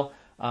fit well.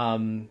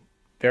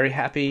 Very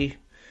happy.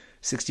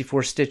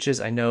 64 stitches.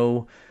 I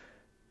know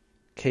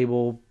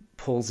cable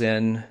pulls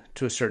in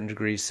to a certain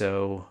degree,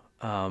 so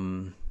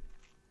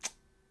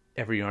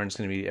every pattern's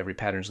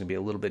gonna be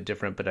a little bit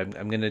different. But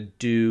I'm gonna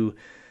do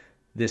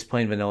this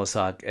plain vanilla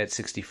sock at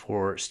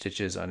 64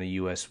 stitches on a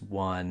US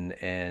 1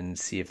 and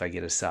see if I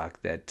get a sock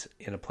that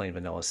in a plain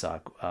vanilla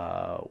sock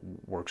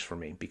works for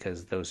me,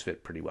 because those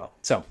fit pretty well.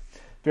 So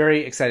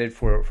very excited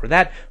for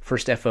that.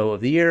 First FO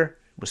of the year.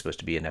 It was supposed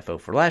to be an FO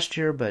for last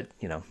year, but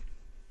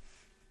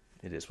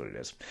it is what it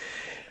is.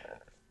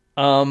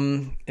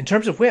 In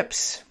terms of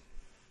whips,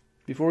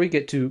 before we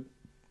get to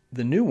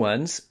the new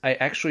ones, I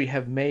actually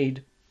have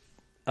made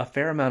a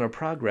fair amount of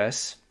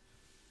progress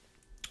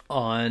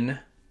on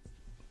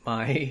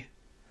my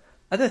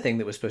other thing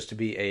that was supposed to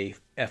be a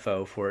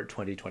FO for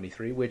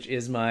 2023, which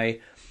is my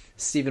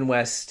Stephen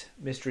West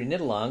Mystery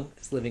Knitalong.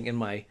 It's living in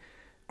my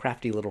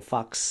crafty little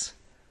fox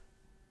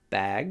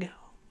bag,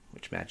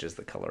 which matches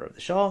the color of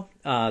the shawl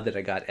that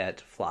I got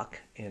at Flock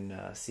in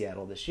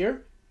Seattle this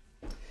year.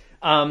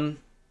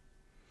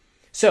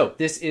 So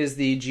this is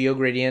the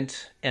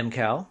Geogradient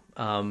MKAL.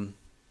 Let me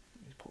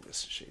pull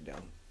this shade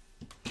down.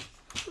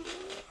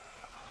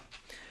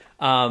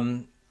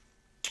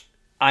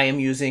 I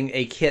am using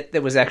a kit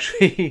that was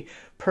actually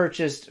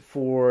purchased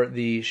for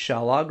the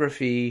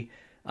Shawlography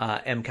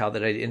MKAL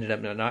that I ended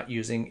up not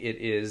using. It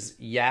is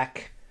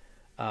Yak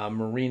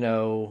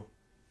Merino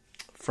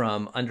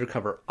from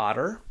Undercover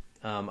Otter.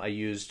 I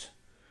used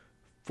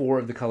 4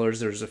 of the colors.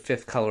 There's a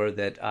 5th color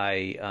that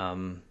I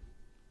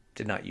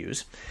did not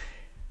use,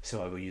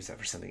 so I will use that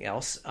for something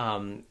else.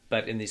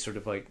 But in these sort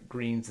of like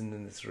greens, and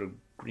then this sort of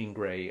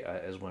green-gray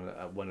as one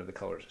of the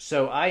colors.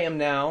 So I am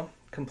now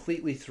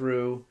completely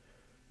through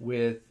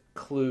with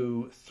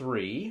Clue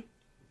 3.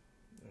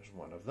 There's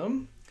one of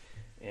them.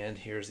 And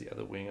here's the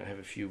other wing. I have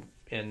a few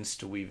ends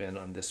to weave in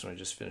on this one. I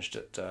just finished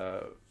it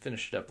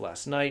up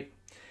last night.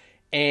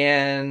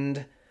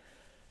 And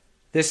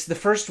the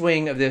first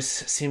wing of this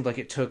seemed like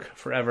it took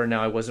forever.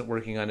 Now, I wasn't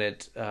working on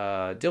it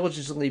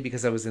diligently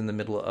because I was in the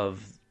middle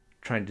of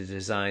trying to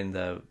design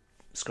the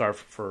scarf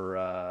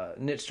for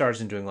Knit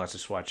Stars and doing lots of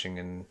swatching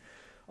and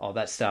all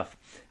that stuff.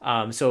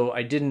 So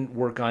I didn't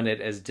work on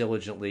it as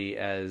diligently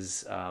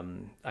as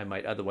I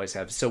might otherwise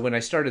have. So when I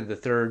started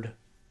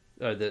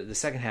the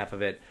second half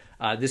of it,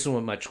 this one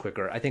went much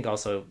quicker. I think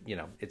also,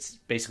 it's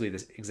basically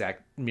this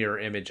exact mirror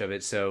image of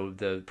it. So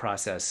the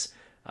process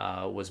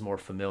was more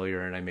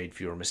familiar, and I made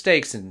fewer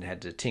mistakes and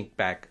had to tink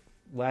back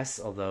less,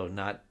 although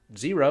not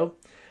zero.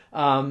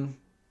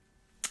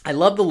 I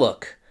love the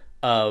look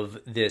of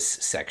this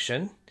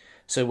section.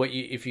 So I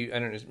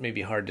don't know, it may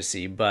be hard to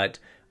see, but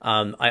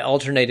I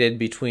alternated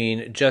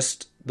between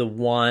just the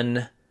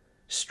one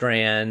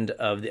strand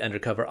of the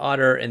Undercover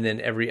Otter, and then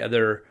every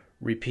other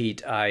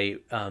repeat I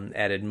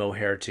added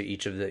mohair to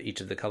each of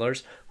the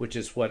colors, which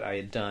is what I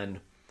had done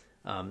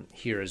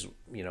here, as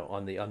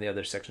on the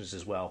other sections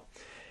as well.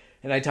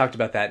 And I talked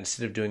about that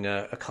instead of doing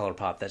a color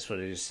pop. That's what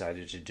I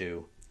decided to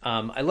do.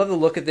 I love the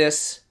look of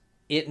this.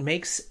 It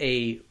makes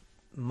a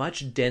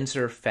much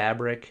denser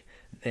fabric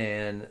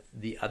than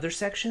the other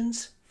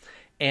sections,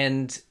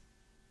 and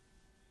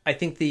I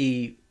think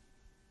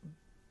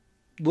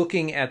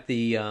looking at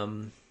the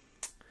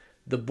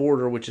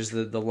border, which is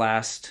the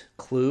last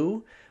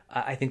clue,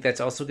 I think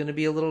that's also going to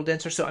be a little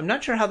denser. So I'm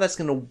not sure how that's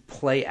going to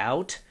play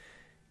out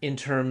in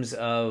terms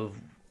of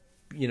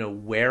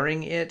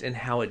wearing it and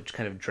how it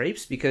kind of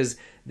drapes, because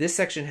this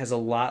section has a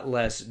lot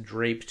less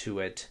drape to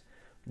it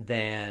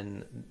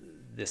than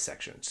this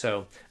section.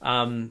 So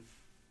I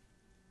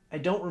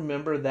don't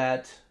remember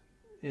that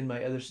in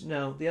my others.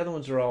 No, the other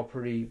ones are all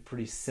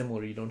pretty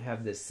similar. You don't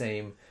have this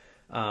same,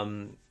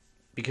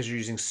 because you're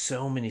using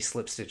so many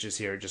slip stitches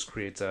here, it just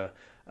creates a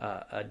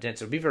dent.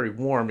 So it'd be very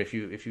warm if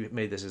you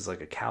made this as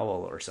like a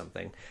cowl or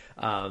something.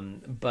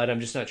 But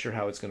I'm just not sure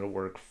how it's going to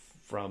work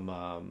from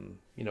a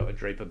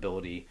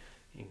drapeability.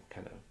 You can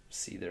kind of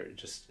see there,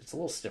 it's a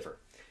little stiffer.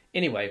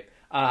 Anyway,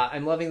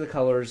 I'm loving the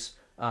colors.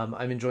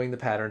 I'm enjoying the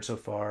pattern so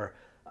far.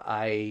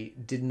 I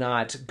did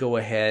not go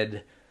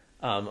ahead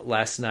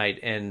last night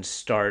and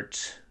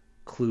start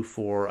Clue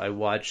 4. I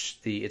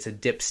watched it's a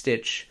dip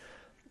stitch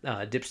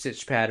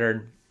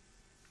pattern.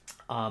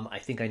 I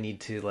think I need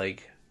to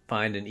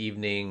find an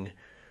evening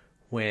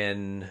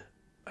when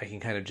I can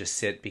kind of just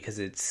sit, because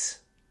it's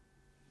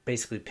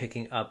basically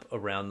picking up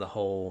around the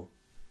whole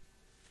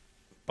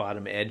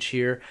bottom edge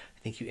here. I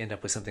think you end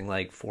up with something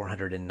like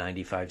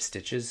 495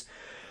 stitches.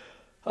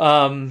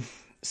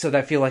 So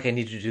I feel like I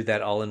need to do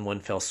that all in one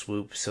fell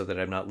swoop so that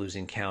I'm not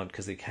losing count,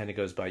 because it kind of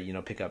goes by,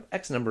 pick up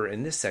X number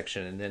in this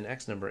section and then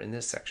X number in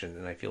this section.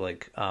 And I feel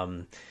like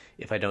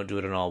if I don't do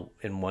it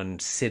in one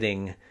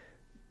sitting,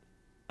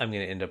 I'm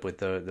going to end up with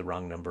the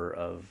wrong number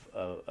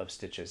of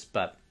stitches.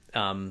 But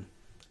I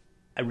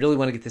really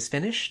want to get this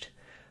finished.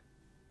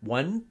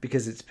 One,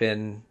 because it's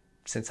been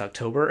since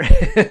October,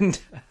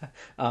 and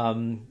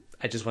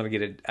I just want to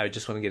get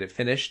it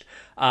finished.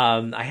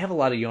 I have a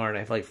lot of yarn. I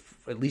have like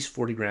at least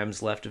 40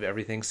 grams left of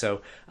everything.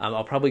 So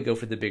I'll probably go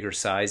for the bigger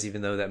size,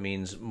 even though that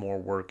means more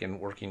work and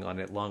working on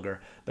it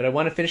longer. But I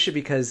want to finish it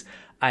because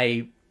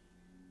I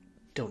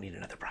don't need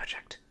another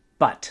project.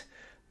 But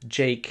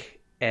Jake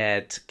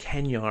at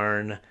Ken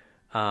Yarn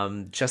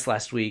just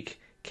last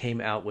week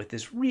came out with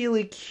this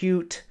really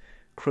cute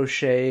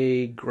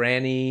crochet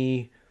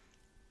granny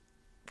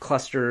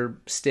cluster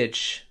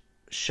stitch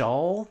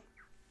shawl.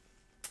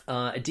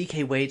 A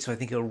DK weight, so I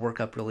think it'll work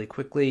up really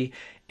quickly.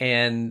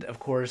 And of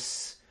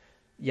course,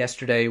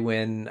 yesterday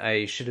when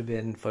I should have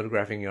been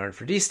photographing yarn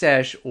for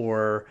D-Stash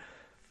or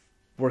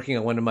working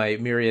on one of my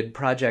myriad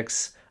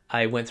projects,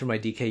 I went through my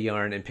DK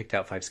yarn and picked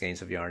out 5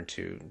 skeins of yarn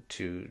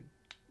to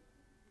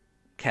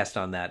cast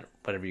on that,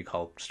 whatever you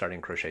call starting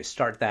crochet.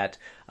 Start that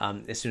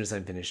as soon as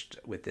I'm finished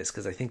with this,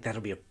 because I think that'll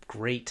be a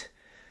great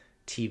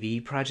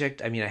TV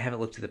project. I mean, I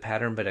haven't looked at the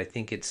pattern, but I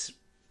think it's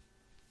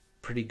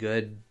pretty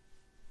good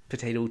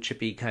potato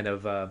chippy kind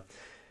of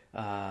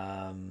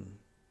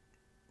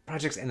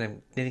projects, and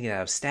I'm knitting it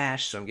out of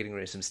stash, so I'm getting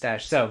rid of some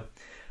stash. So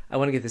I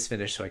want to get this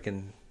finished so I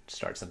can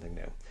start something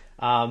new.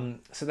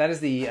 So that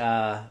is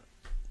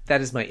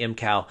my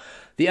MKAL.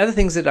 The other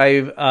things that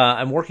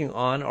I'm working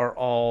on are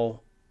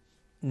all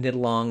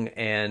Knitalong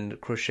and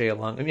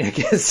Crochetalong. I mean, I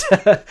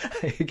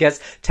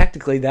guess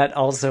technically that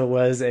also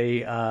was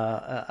a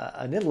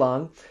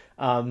Knitalong.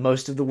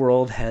 Most of the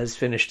world has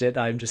finished it.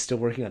 I'm just still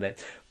working on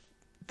it.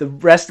 The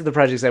rest of the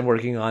projects I'm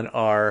working on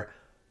are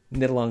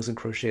Knitalongs and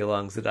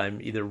Crochetalongs that I'm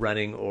either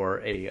running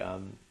or a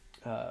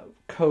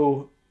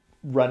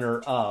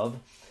co-runner of.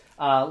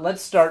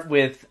 Let's start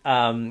with,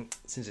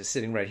 since it's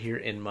sitting right here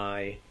in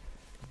my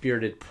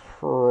Bearded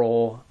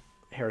Pearl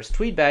Harris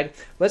tweed bag,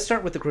 let's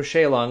start with the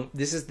Crochetalong.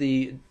 This is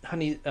the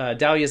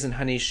Dahlias and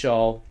Honey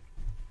Shawl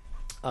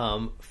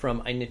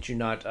from I Knit You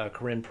Not,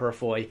 Corin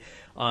Purioy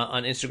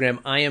on Instagram.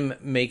 I am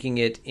making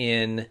it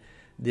in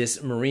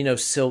this merino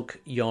silk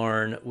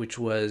yarn, which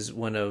was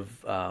one of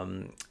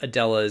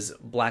Adela's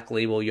black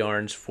label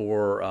yarns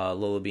for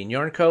Lolabean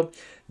Yarn Co.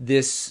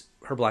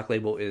 Her black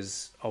label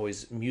is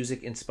always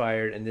music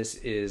inspired, and this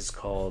is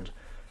called,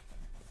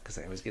 because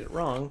I always get it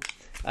wrong,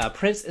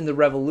 Prince in the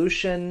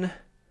Revolution,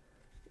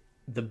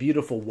 The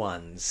Beautiful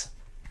Ones.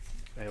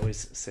 I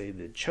always say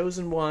the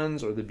chosen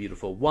ones or the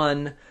beautiful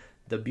one,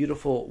 the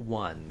beautiful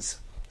ones.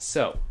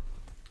 So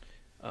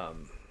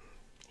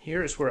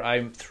here is where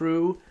I'm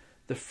through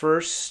the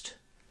first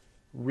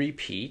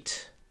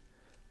repeat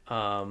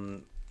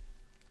of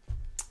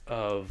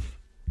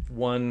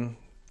one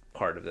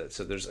part of it.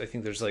 So I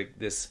think there's like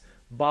this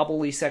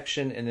bobbly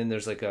section, and then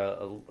there's like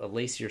a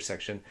lacier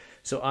section.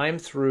 So I'm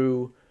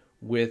through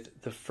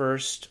with the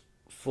first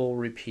full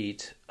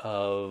repeat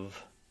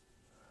of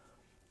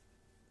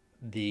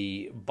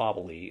the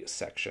bobbly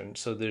section.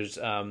 So there's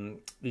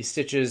these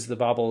stitches, the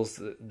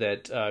bobbles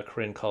that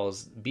Corin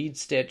calls bead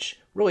stitch,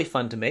 really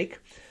fun to make.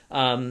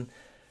 I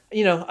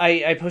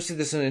posted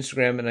this on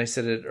Instagram, and I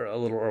said it a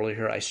little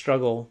earlier. I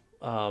struggle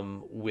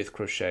with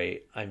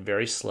crochet. I'm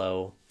very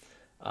slow.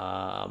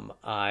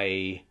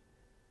 I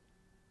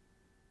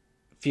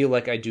feel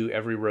like I do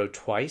every row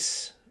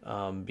twice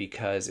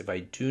because if I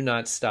do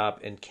not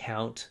stop and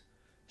count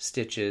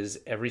stitches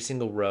every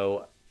single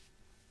row,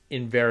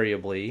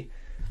 invariably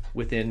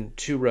within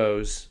 2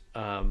 rows,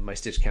 my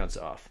stitch count's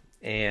off.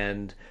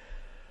 And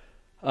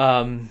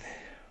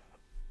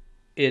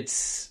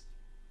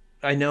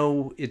I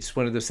know it's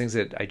one of those things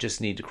that I just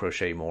need to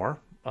crochet more.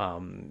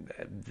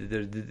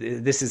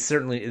 This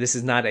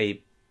is not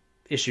a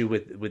issue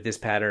with this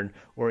pattern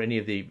or any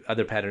of the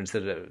other patterns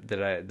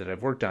that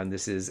I've worked on.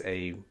 This is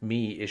a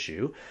me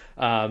issue,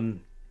 and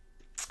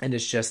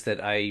it's just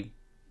that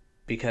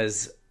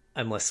because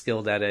I'm less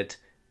skilled at it,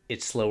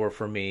 it's slower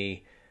for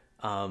me.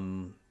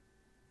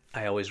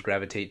 I always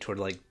gravitate toward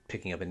like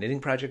picking up a knitting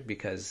project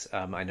because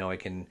I know I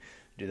can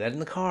do that in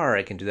the car.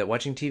 I can do that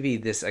watching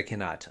TV. This I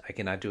cannot. I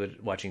cannot do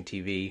it watching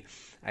TV.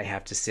 I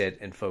have to sit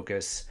and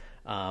focus,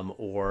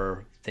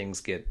 or things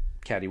get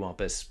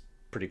cattywampus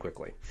pretty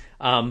quickly.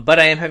 But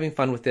I am having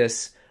fun with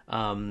this.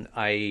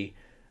 I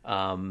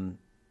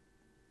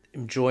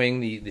enjoying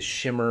the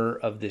shimmer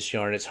of this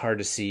yarn. It's hard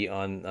to see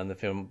on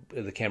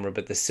the camera,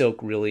 but the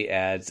silk really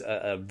adds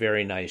a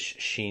very nice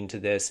sheen to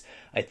this.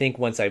 I think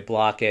once I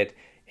block it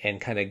and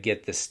kind of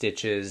get the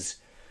stitches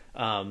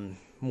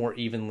more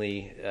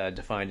evenly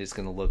defined, it's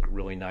going to look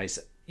really nice.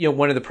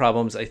 One of the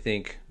problems,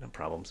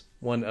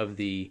 one of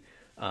the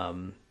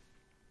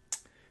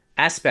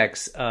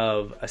aspects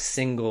of a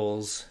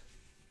singles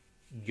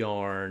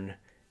yarn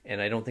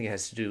and I don't think it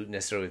has to do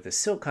necessarily with the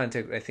silk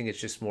content. I think it's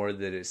just more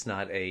that it's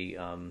not a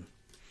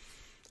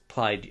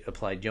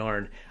applied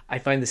yarn. I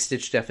find the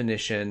stitch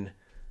definition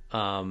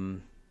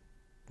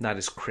not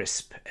as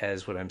crisp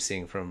as what I'm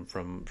seeing from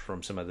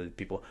some other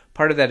people.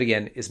 Part of that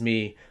again is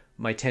me.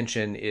 My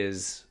tension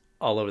is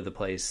all over the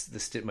place.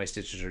 My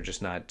stitches are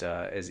just not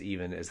as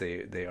even as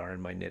they are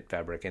in my knit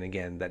fabric, and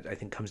again, that I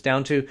think comes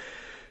down to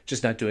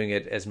just not doing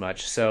it as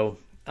much. So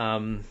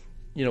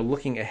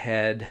looking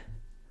ahead,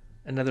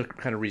 another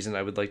kind of reason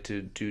I would like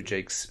to do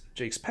Jake's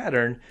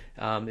pattern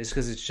is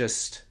because it's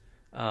just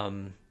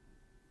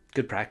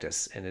good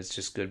practice, and it's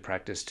just good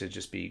practice to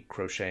just be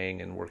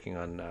crocheting and working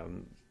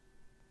on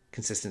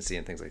consistency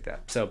and things like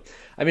that. So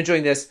I'm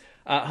enjoying this.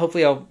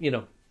 Hopefully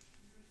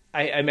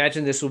I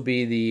imagine this will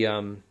be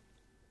the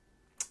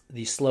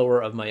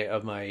slower of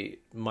my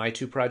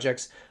two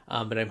projects,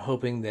 but I'm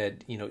hoping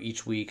that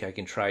each week I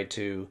can try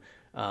to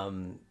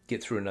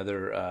get through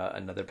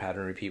another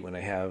pattern repeat when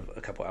I have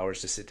a couple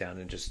hours to sit down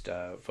and just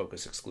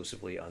focus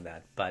exclusively on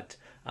that. But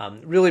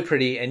really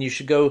pretty, and you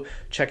should go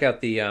check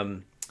out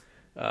the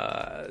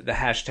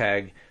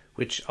hashtag,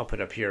 which I'll put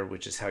up here,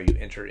 which is how you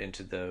enter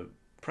into the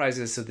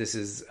prizes. So this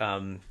is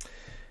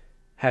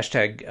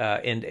hashtag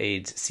End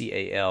AIDS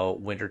CAL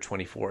Winter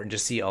 24, and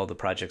just see all the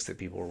projects that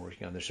people are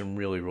working on. There's some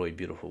really, really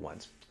beautiful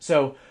ones.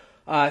 So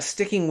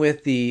sticking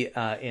with the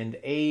End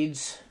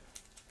AIDS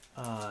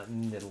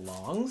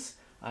Knitalongs,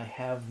 I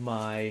have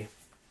my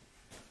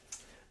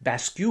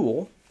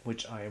Bascule,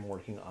 which I am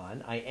working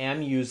on. I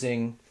am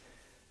using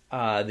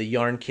the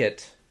Yarn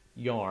Kit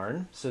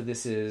yarn. So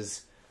this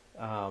is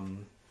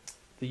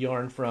the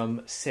yarn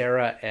from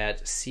Sarah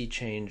at Sea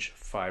Change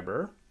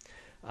Fiber.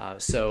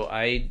 So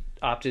I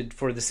opted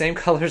for the same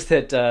colors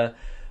that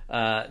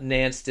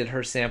Nance did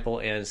her sample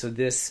in. So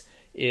this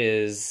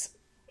is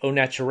Au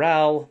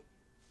Naturel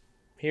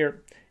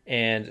here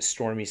and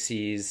Stormy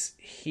Seas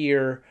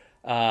here.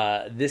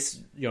 This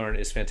yarn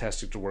is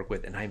fantastic to work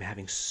with, and I'm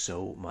having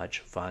so much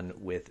fun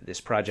with this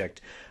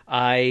project.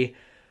 I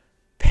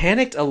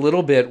panicked a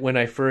little bit when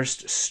I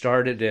first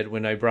started it,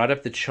 when I brought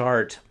up the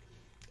chart.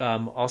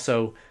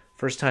 Also,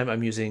 first time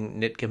I'm using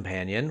Knit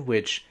Companion,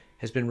 which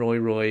has been really,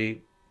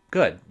 really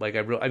good. Like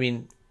I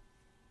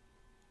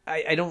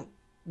don't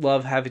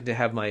love having to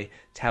have my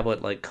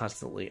tablet like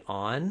constantly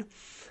on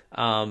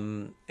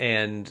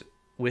and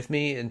with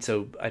me, and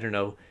so I don't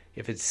know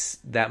if it's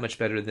that much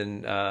better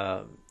than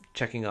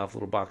checking off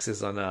little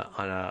boxes on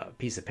a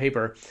piece of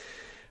paper,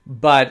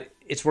 but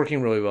it's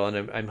working really well,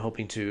 and I'm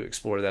hoping to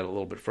explore that a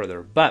little bit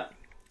further. But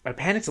I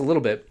panicked a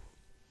little bit.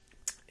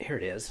 Here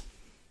it is.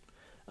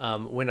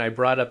 When I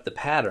brought up the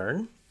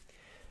pattern,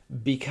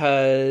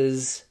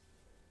 because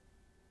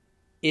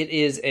it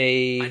is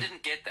a... I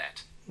didn't get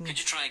that. Could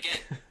you try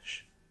again?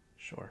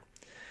 Sure.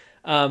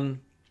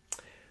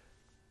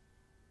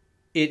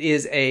 It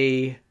is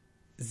a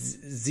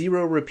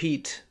zero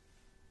repeat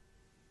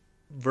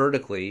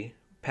vertically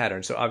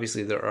pattern. So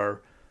obviously there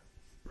are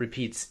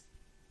repeats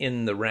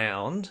in the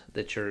round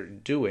that you're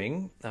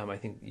doing. I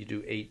think you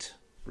do 8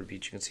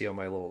 repeats. You can see all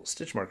my little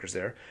stitch markers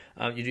there.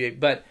 You do 8,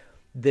 but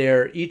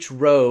each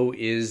row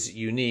is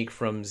unique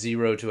from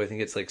 0 to, I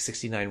think it's like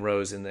 69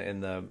 rows in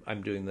the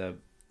I'm doing the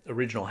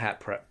original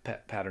hat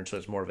pattern, so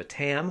it's more of a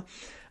tam.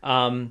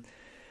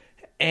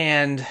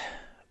 And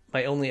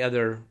my only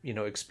other,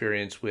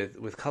 experience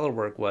with color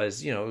work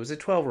was, it was a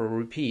 12 row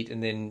repeat,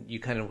 and then you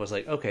kind of was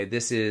like, okay,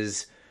 this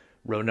is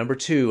row number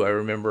 2. I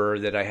remember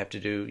that I have to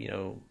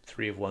do,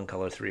 3 of one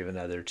color, 3 of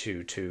another,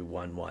 2, 2,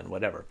 1, 1,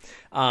 whatever.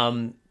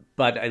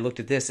 But I looked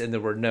at this and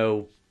there were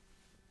no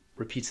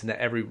repeats in that.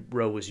 Every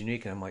row was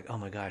unique, and I'm like, oh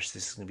my gosh,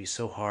 this is going to be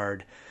so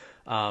hard.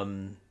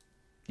 It's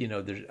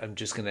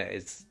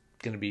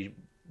going to be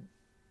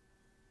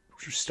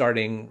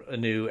starting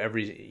anew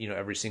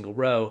every single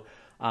row.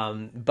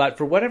 But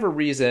for whatever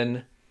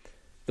reason,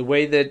 the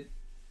way that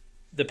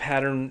the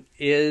pattern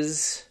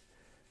is,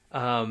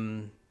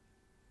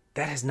 that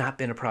has not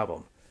been a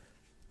problem.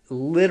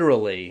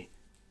 Literally,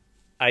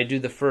 I do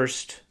the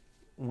first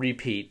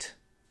repeat,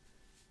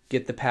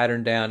 get the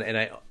pattern down, and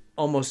I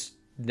almost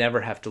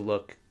never have to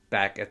look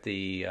back at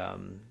the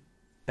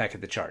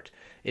chart.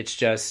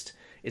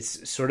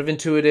 It's sort of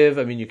intuitive.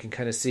 I mean, you can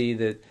kind of see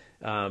that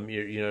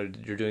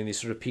you're doing these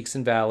sort of peaks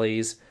and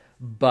valleys,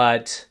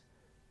 but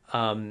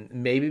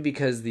maybe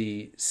because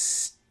the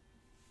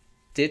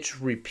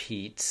stitch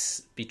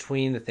repeats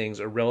between the things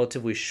are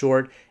relatively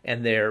short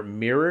and they're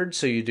mirrored.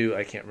 So you do,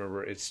 I can't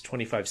remember, it's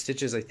 25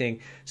 stitches, I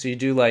think. So you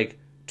do like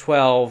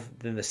 12,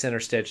 then the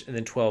center stitch, and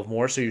then 12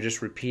 more. So you're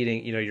just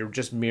repeating, you're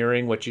just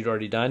mirroring what you'd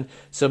already done.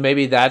 So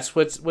maybe that's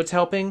what's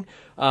helping.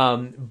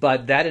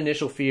 But that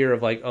initial fear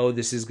of like, oh,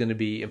 this is going to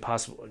be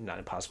not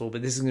impossible,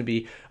 but this is going to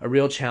be a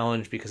real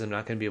challenge because I'm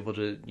not going to be able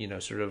to,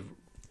 sort of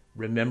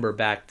remember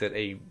back that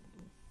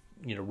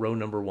row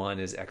number 1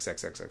 is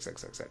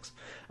XXXXXXX.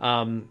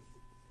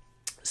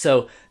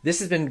 So this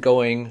has been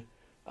going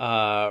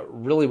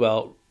really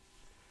well,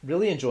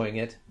 really enjoying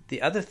it.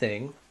 The other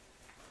thing,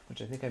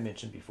 which I think I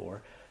mentioned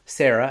before,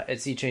 Sarah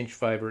at Sea Change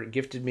Fiber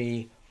gifted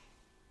me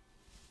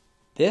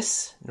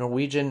this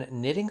Norwegian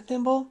knitting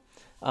thimble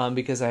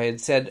because I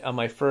had said on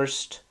my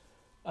first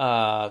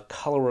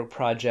colorwork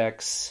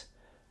projects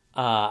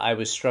I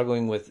was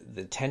struggling with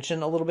the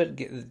tension a little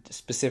bit,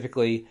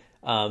 specifically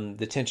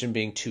the tension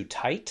being too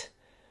tight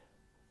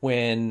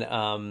when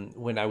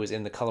I was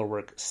in the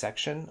colorwork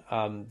section.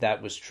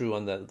 That was true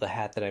on the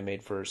hat that I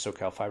made for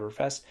SoCal Fiber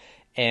Fest.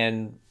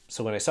 And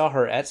so when I saw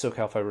her at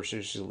SoCal Fiber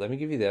Fest, she said, let me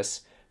give you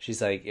this.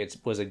 She's like, it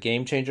was a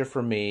game changer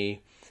for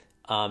me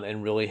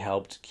and really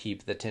helped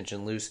keep the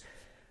tension loose.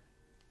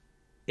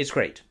 It's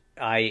great.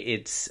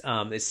 It's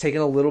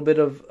taken a little bit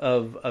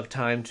of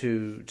time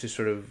to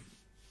sort of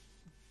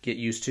get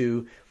used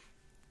to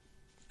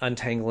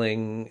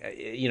untangling.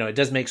 It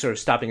does make sort of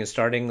stopping and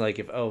starting, like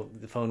if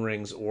the phone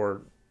rings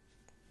or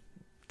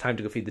time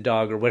to go feed the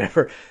dog or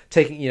whatever,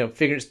 taking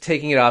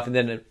it off and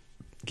then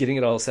getting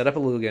it all set up a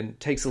little again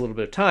takes a little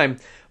bit of time.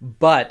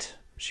 But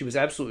she was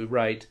absolutely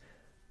right.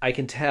 I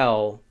can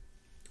tell,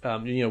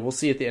 we'll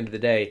see at the end of the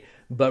day,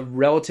 but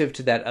relative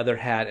to that other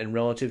hat and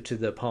relative to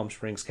the Palm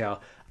Springs cow,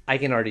 I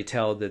can already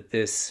tell that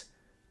this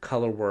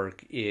color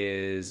work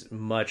is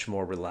much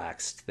more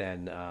relaxed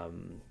than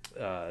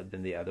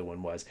the other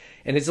one was.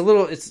 And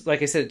it's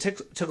like I said,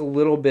 it took a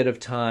little bit of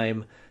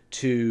time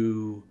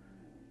to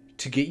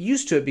get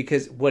used to it,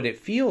 because what it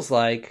feels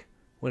like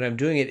when I'm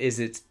doing it is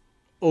it's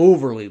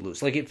overly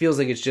loose. Like it feels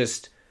like it's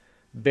just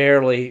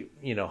barely,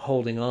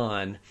 holding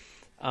on,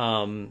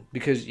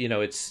 because,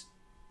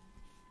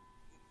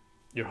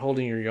 you're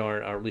holding your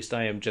yarn, or at least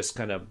I am, just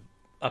kind of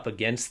up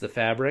against the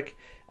fabric.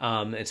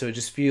 And so it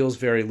just feels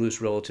very loose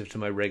relative to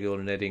my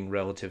regular knitting,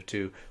 relative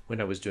to when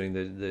I was doing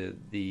the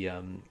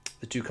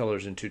two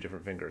colors in two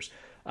different fingers.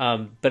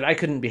 But I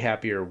couldn't be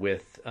happier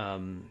with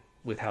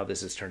how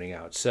this is turning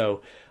out.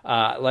 So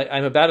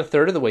I'm about a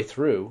third of the way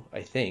through,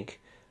 I think.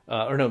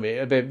 Or no,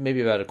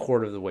 maybe about a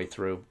quarter of the way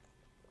through.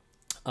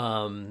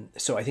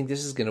 So I think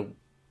this is going to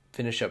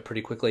finish up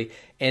pretty quickly.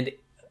 And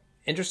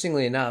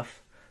interestingly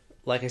enough,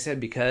 like I said,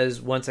 because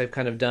once I've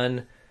kind of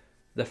done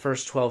the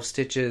first 12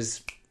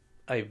 stitches,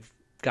 I've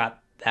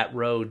got that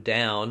row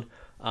down,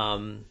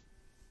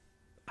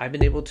 I've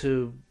been able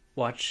to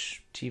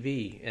watch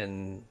TV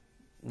and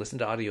listen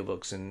to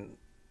audiobooks and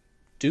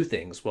do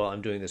things while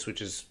I'm doing this,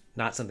 which is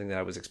not something that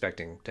I was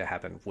expecting to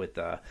happen with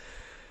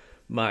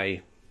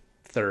my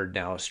third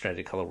now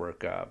stranded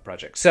colorwork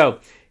project. So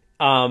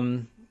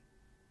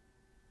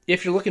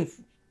if you're looking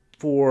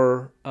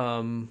for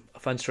a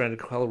fun stranded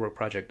colorwork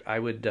project, I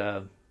would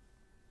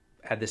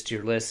add this to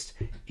your list.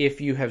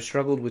 If you have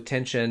struggled with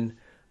tension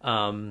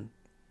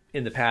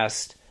in the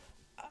past,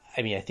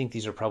 I mean, I think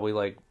these are probably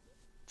like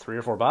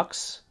 $3 or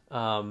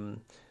 $4.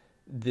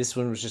 This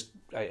one was just,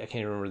 I can't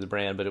even remember the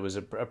brand, but it was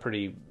a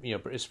pretty,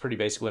 it's a pretty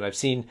basic one. I've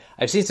seen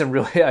some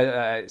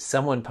really,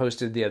 someone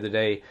posted the other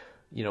day,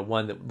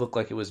 one that looked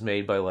like it was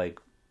made by like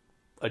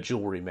a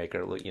jewelry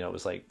maker. It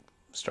was like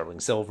sterling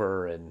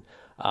silver and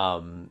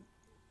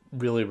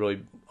really,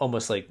 really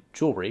almost like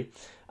jewelry.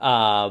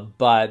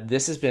 But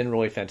this has been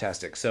really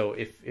fantastic. So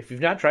if you've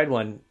not tried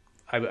one,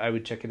 I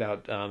would check it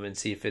out and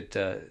see if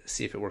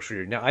it works for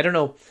you. Now, I don't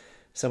know,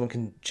 someone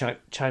can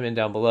chime in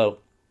down below.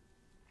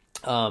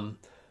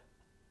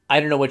 I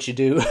don't know what you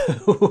do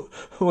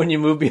when you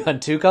move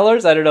beyond two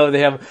colors. I don't know.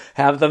 They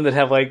have them that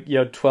have like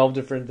 12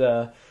 different,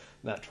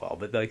 not 12,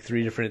 but like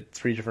three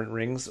different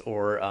rings,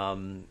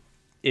 or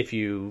if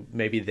you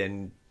maybe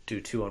then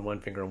do two on one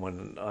finger and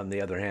one on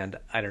the other hand.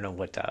 I don't know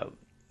what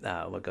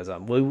goes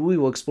on. We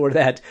will explore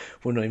that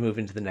when we move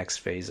into the next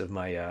phase of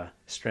my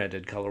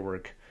stranded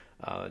colorwork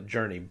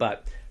journey.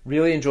 But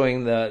really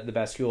enjoying the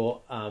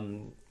Bascule.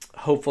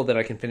 Hopeful that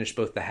I can finish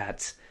both the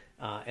hats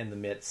and the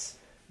mitts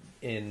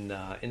in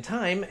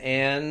time,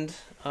 and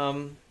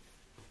I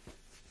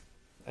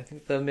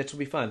think the mitts will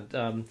be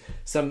fun.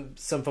 Some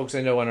folks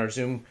I know on our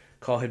Zoom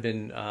call had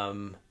been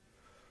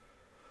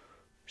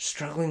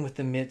struggling with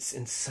the mitts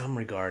in some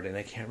regard, and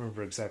I can't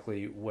remember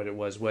exactly what it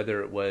was,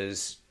 whether it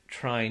was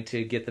trying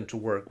to get them to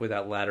work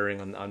without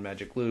laddering on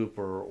Magic Loop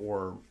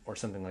or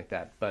something like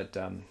that. But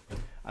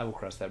I will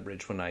cross that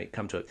bridge when I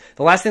come to it.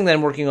 The last thing that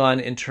I'm working on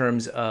in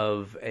terms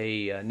of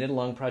a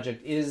Knitalong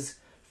project is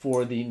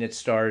for the Knit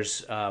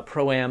Stars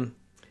Pro-Am.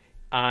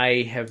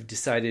 I have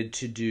decided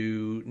to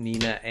do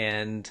Nina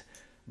and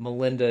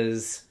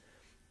Melinda's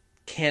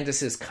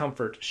Candace's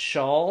Comfort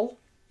Shawl.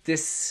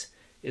 This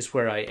is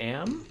where I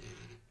am.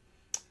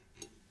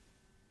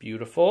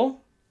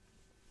 Beautiful.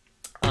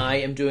 I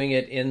am doing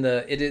it in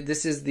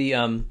this is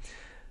the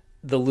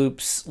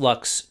Loops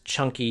Luxe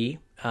Chunky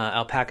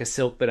alpaca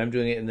silk, but I'm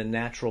doing it in the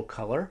natural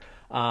color.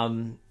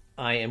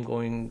 I am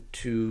going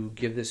to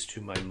give this to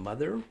my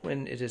mother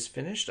when it is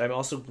finished. I'm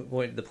also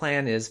going. The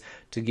plan is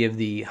to give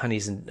the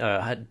Honeys and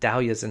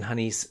Dahlias and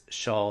Honeys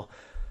shawl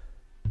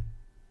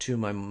to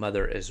my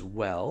mother as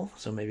well.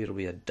 So maybe it'll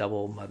be a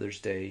double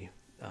Mother's Day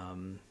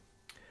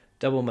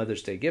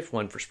gift,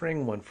 one for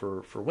spring, one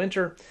for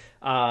winter.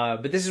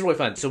 But this is really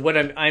fun. So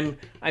what I'm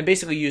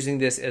basically using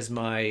this as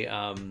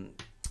my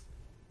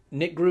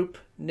knit group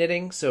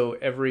knitting. So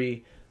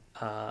every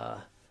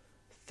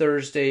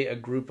Thursday, a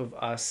group of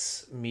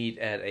us meet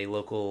at a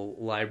local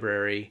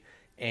library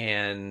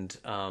and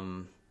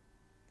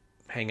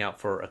hang out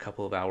for a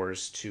couple of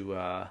hours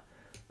to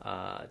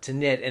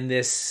knit. And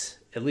this,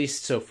 at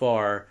least so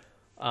far,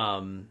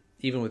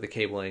 even with the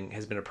cabling,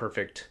 has been a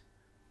perfect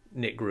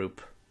knit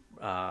group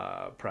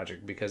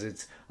project, because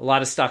it's a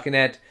lot of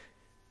stockinette,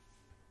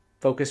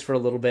 focus for a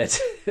little bit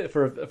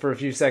for a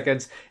few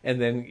seconds, and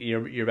then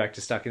you're back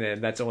to stockinette,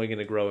 and that's only going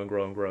to grow and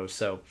grow and grow.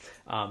 So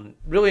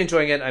really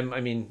enjoying it.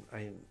 I'm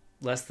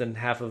less than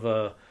half of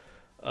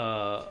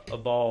a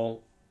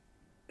ball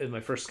in my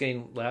first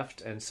skein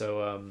left, and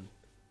so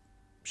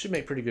should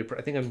make pretty good.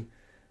 I think I'm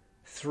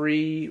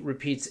 3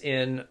 repeats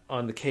in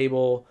on the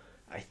cable.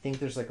 I think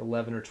there's like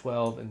 11 or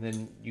 12, and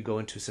then you go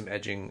into some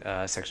edging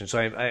section. So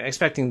I'm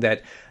expecting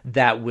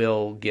that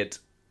will get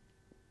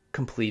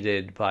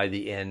completed by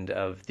the end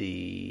of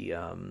the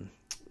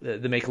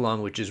make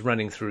along, which is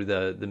running through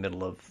the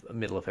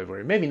middle of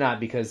February. Maybe not,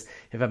 because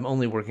if I'm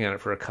only working on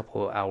it for a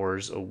couple of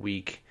hours a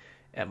week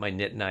at my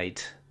knit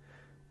night,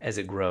 as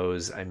it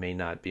grows, I may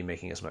not be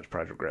making as much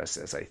progress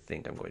as I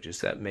think I'm going to.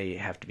 So that may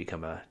have to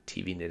become a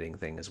TV knitting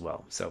thing as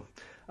well. So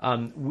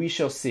we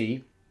shall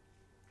see.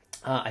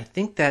 I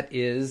think that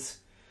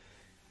is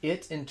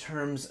it in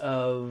terms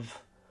of...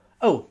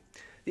 Oh,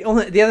 the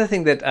other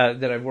thing that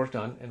I've worked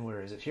on, and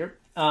where is it here,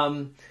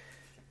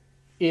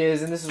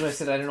 is, and this is what I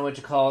said, I don't know what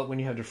to call it when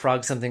you have to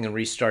frog something and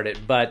restart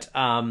it, but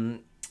I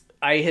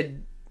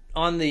had,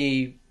 on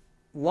the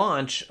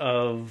launch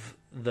of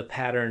the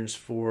patterns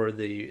for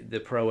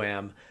the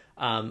Pro-Am,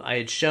 I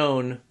had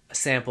shown a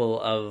sample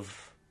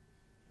of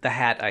the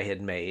hat I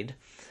had made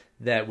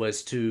that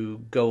was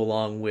to go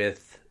along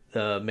with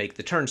make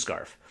the turn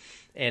scarf.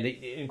 And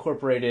it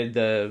incorporated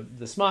the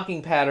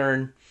smocking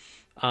pattern,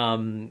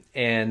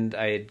 and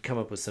I had come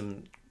up with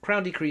some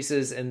crown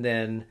decreases, and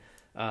then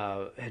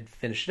had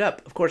finished it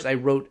up. Of course, I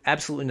wrote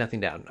absolutely nothing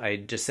down. I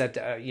just sat,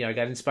 I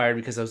got inspired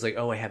because I was like,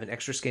 oh, I have an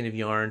extra skein of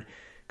yarn,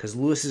 because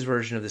Lewis's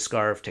version of the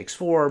scarf takes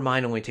 4,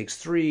 mine only takes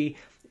 3.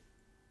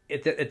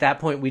 At that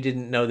point, we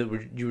didn't know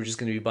that you were just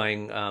going to be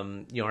buying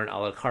yarn a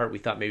la carte. We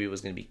thought maybe it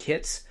was going to be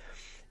kits,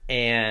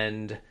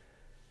 and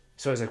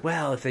so I was like,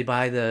 well, if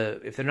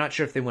they're not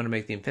sure if they want to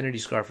make the infinity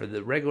scarf or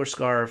the regular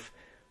scarf,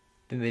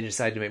 then they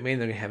decide to make, maybe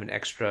they're going to have an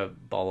extra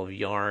ball of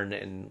yarn,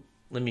 and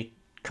let me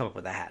come up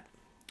with a hat.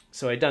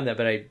 So I'd done that,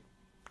 but I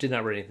did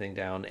not write anything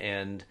down,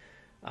 and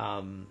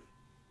I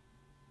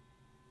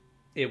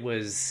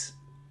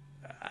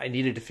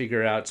needed to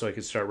figure it out so I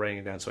could start writing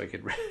it down so I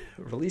could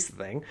release the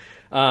thing.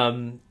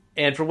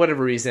 And for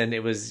whatever reason,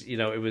 it was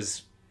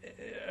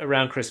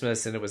around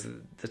Christmas, and it was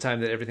the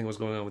time that everything was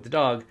going on with the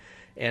dog.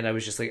 And I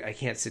was just like, I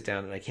can't sit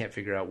down and I can't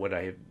figure out what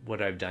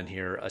I've done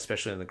here,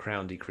 especially on the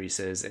crown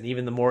decreases. And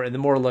even the more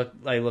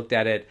I looked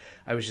at it,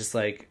 I was just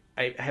like,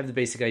 I have the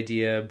basic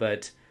idea,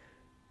 but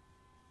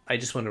I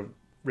just want to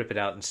rip it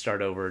out and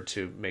start over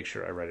to make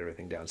sure I write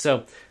everything down.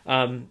 So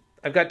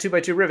I've got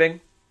 2x2 ribbing,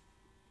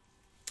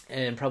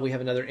 and probably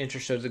have another inch or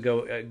so to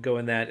go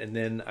in that, and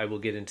then I will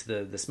get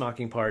into the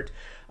smocking part.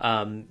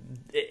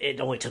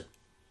 It only took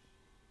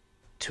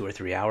 2 or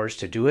 3 hours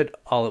to do it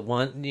all at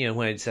once. When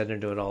I decided to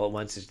do it all at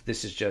once,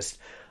 this is just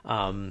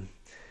gonna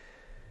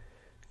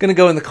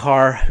go in the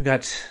car. I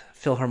got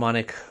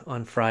Philharmonic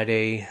on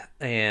Friday,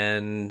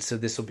 and so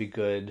this will be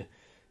good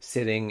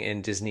sitting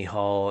in Disney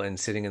Hall and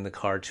sitting in the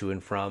car to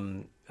and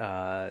from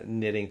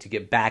knitting to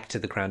get back to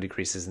the crown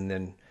decreases and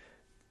then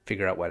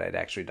figure out what I'd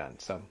actually done.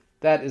 So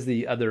that is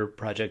the other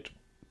project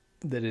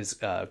that is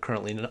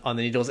currently on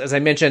the needles. As I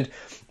mentioned,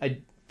 I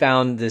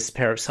found this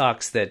pair of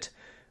socks that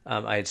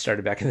I had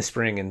started back in the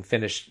spring and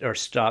finished or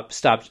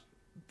stopped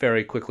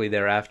very quickly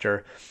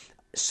thereafter.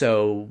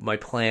 So my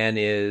plan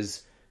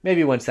is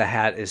maybe once the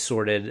hat is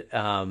sorted,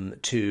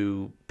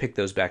 to pick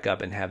those back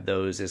up and have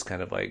those as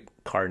kind of like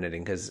car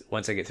knitting, because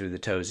once I get through the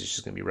toes, it's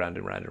just going to be round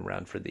and round and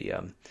round for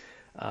the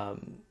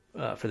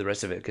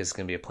rest of it, because it's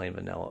going to be a plain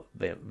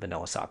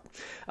vanilla sock.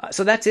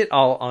 So that's it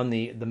all on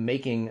the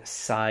making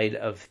side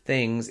of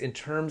things. In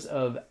terms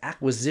of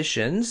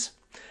acquisitions,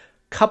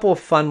 couple of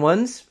fun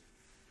ones.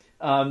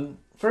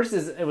 First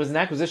it was an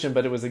acquisition,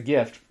 but it was a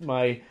gift.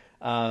 My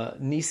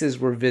nieces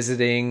were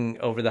visiting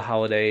over the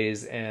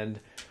holidays, and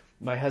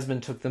my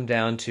husband took them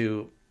down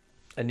to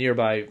a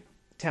nearby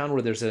town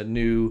where there's a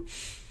new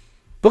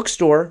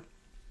bookstore,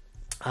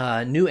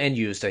 new and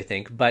used, I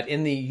think. But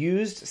in the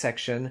used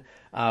section,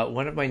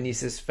 one of my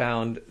nieces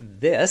found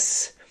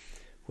this,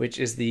 which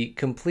is the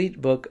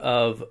complete book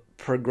of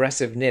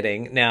progressive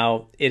knitting.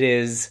 Now, it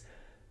is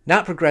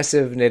not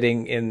progressive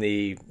knitting in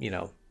the,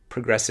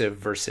 progressive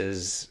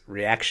versus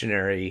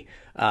reactionary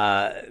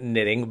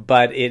knitting,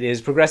 but it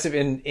is progressive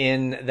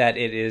in that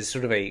it is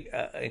sort of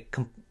a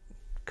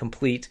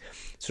complete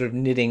sort of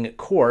knitting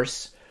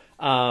course.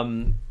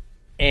 And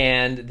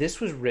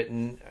this was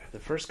written, the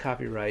first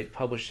copyright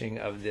publishing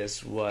of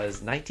this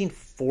was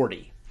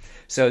 1940.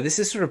 So this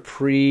is sort of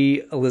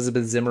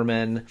pre-Elizabeth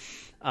Zimmerman.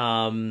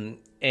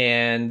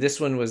 And this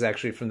one was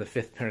actually from the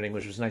fifth printing,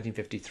 which was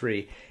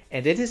 1953.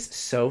 And it is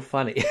so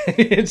funny.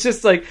 It's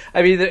just like,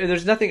 I mean,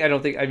 there's nothing, I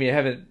don't think, I mean, I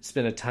haven't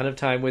spent a ton of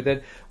time with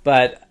it,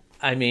 but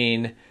I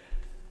mean,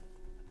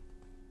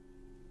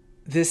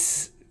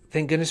 this,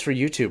 thank goodness for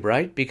YouTube,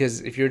 right?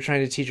 Because if you're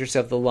trying to teach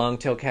yourself the long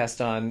tail cast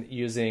on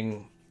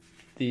using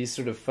these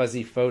sort of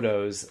fuzzy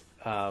photos,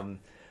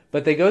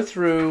 but they go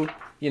through,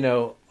 you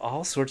know,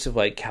 all sorts of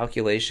like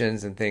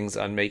calculations and things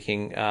on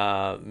making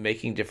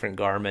different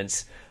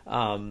garments.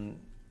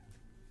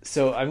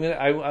 So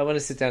I want to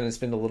sit down and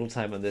spend a little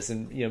time on this,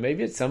 and you know,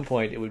 maybe at some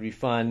point it would be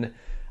fun.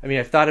 I mean,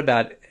 I've thought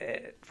about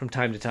from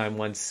time to time,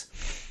 once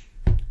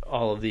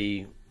all of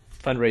the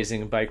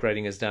fundraising and bike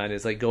riding is done,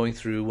 is like going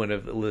through one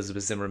of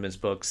Elizabeth Zimmerman's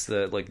books,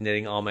 the like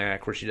Knitting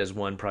Almanac, where she does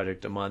one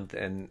project a month,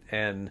 and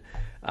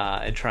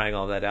trying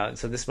all that out. And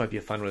so this might be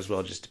a fun one as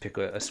well, just to pick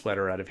a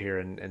sweater out of here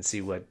and see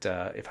what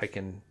if I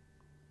can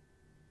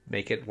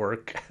make it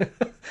work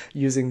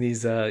using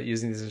these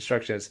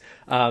instructions.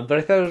 But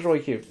I thought it was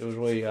really cute. It was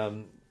really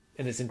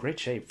and it's in great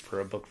shape for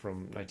a book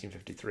from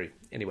 1953.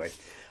 Anyway,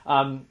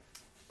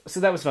 so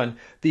that was fun.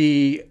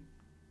 The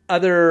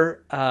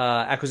other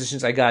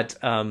acquisitions, I got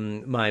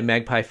my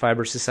Magpie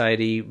Fiber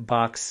Society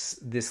box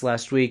this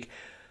last week.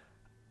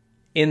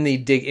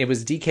 It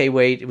was DK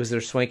weight. It was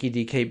their swanky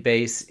DK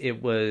base.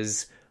 It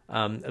was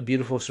a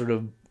beautiful sort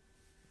of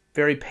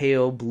very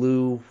pale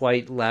blue,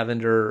 white,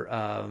 lavender.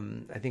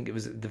 I think it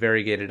was the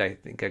variegated. I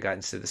think I got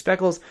instead of the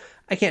speckles.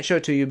 I can't show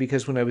it to you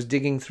because when I was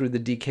digging through the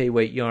DK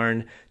weight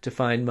yarn to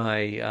find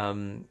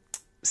my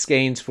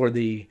skeins for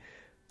the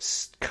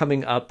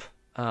coming up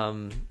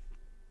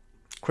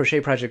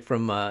crochet project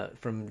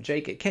from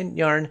Jake at Kent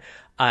Yarn,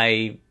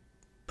 I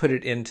put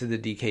it into the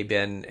DK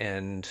bin,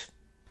 and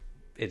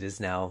it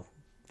is now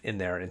in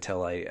there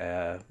until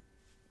I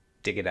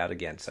dig it out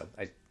again. So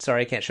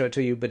sorry I can't show it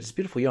to you, but it's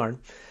beautiful yarn.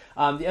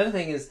 The other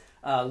thing is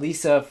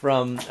Lisa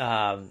from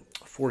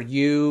For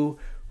You,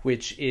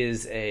 which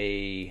is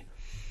a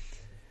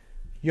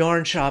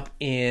yarn shop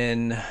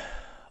in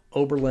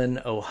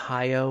Oberlin,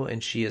 Ohio,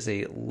 and she is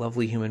a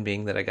lovely human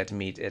being that I got to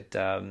meet at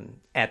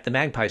the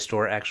Magpie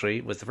store.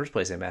 Actually, was the first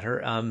place I met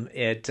her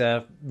at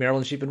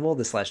Maryland Sheep and Wool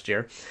this last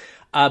year.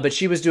 But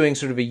she was doing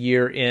sort of a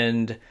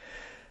year-end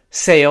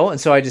sale, and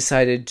so I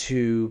decided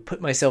to put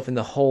myself in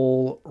the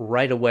hole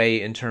right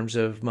away in terms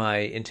of my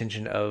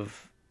intention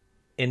of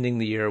ending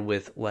the year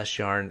with less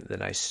yarn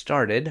than I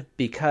started,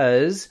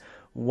 because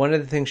one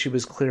of the things she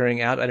was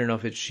clearing out, I don't know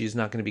if she's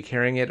not going to be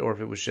carrying it or if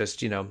it was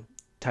just, you know,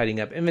 tidying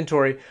up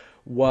inventory,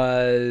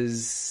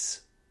 was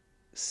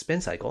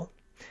Spincycle.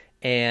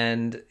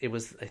 And it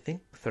was, I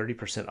think,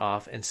 30%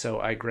 off. And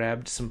so I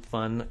grabbed some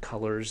fun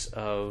colors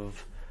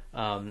of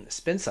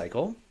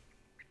Spincycle.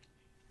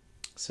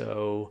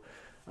 So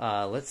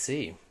let's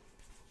see.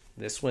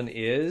 This one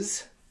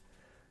is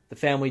the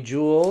Family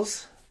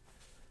Jewels,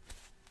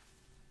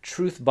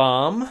 Truth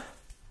Bomb,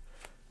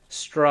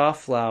 Straw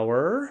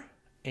Flower,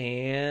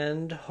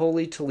 and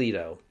Holy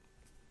Toledo.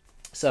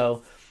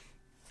 So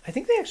I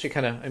think they actually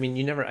kind of, I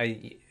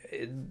mean,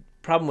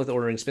 problem with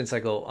ordering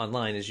Spincycle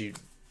online is you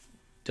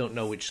don't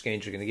know which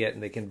skeins you're going to get,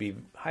 and they can be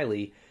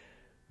highly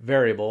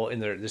variable in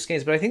their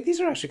skeins, but I think these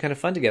are actually kind of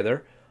fun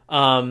together.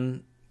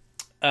 Some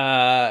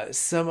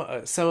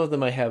of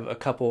them I have a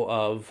couple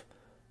of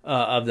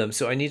them,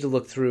 so I need to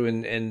look through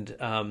and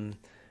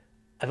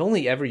I've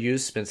only ever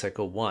used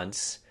Spincycle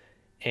once,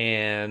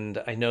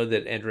 and I know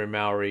that Andrea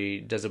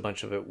Mowry does a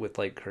bunch of it with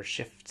like her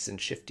shifts and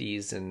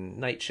shifties and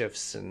night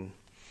shifts, and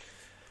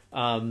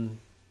I'm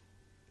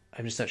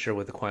just not sure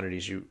what the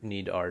quantities you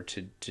need are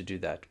to do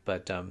that,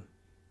 but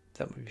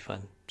that would be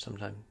fun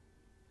sometime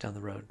down the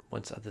road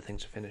once other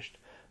things are finished.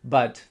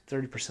 But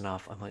 30%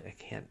 off, I'm like, I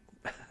can't.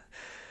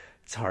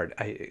 It's hard.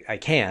 I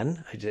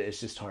can.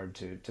 It's just hard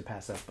to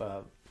pass up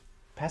a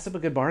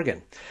good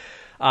bargain.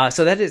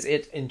 So that is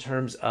it in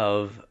terms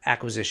of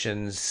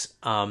acquisitions.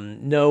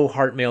 No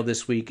heart mail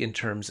this week in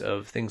terms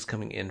of things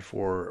coming in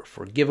for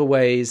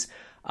giveaways.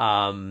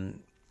 And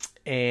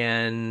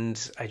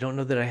I don't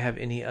know that I have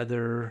any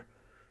other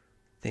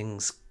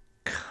things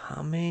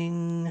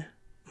coming.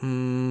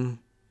 No,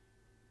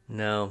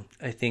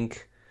 I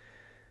think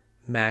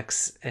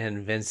Max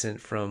and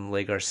Vincent from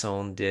Les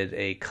Garçons did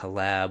a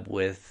collab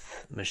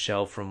with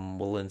Michelle from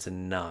Woolens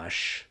and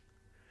Nosh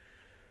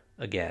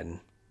again.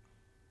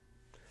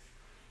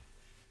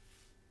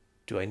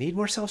 Do I need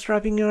more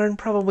self-strapping yarn?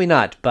 Probably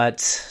not,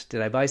 but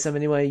did I buy some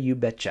anyway? You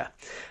betcha.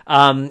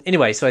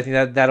 Anyway, so I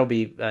think that'll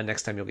be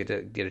next time you'll get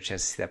a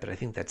chance to see that, but I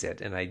think that's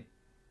it, and I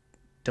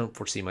don't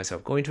foresee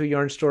myself going to a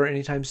yarn store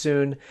anytime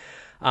soon.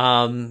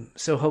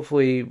 So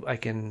hopefully I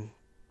can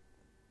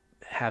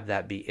have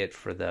that be it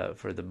for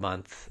the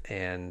month,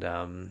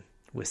 and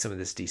with some of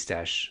this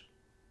destash,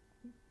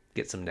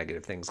 get some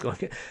negative things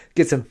going,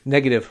 get some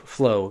negative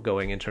flow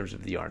going in terms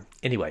of the yarn.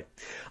 Anyway,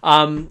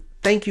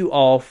 thank you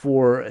all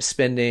for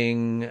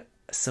spending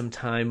some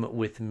time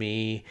with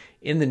me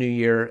in the new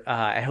year.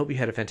 I hope you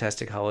had a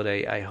fantastic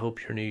holiday. I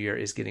hope your new year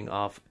is getting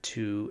off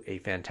to a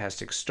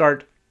fantastic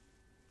start.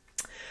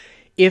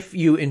 If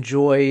you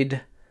enjoyed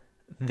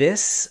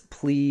this,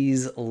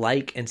 please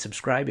like and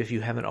subscribe if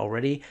you haven't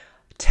already.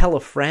 Tell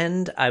a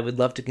friend. I would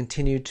love to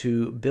continue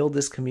to build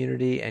this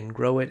community and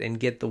grow it and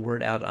get the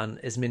word out on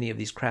as many of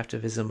these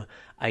craftivism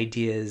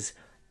ideas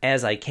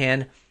as I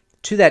can.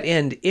 To that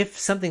end, if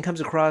something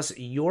comes across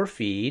your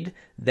feed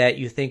that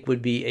you think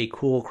would be a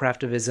cool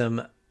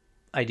craftivism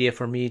idea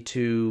for me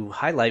to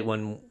highlight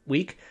one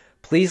week,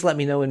 please let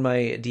me know in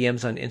my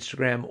DMs on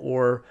Instagram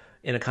or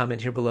in a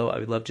comment here below. I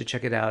would love to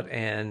check it out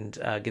and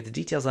get the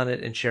details on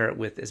it and share it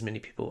with as many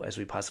people as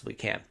we possibly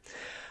can.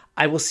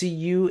 I will see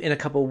you in a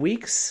couple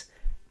weeks.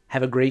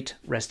 Have a great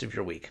rest of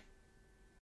your week.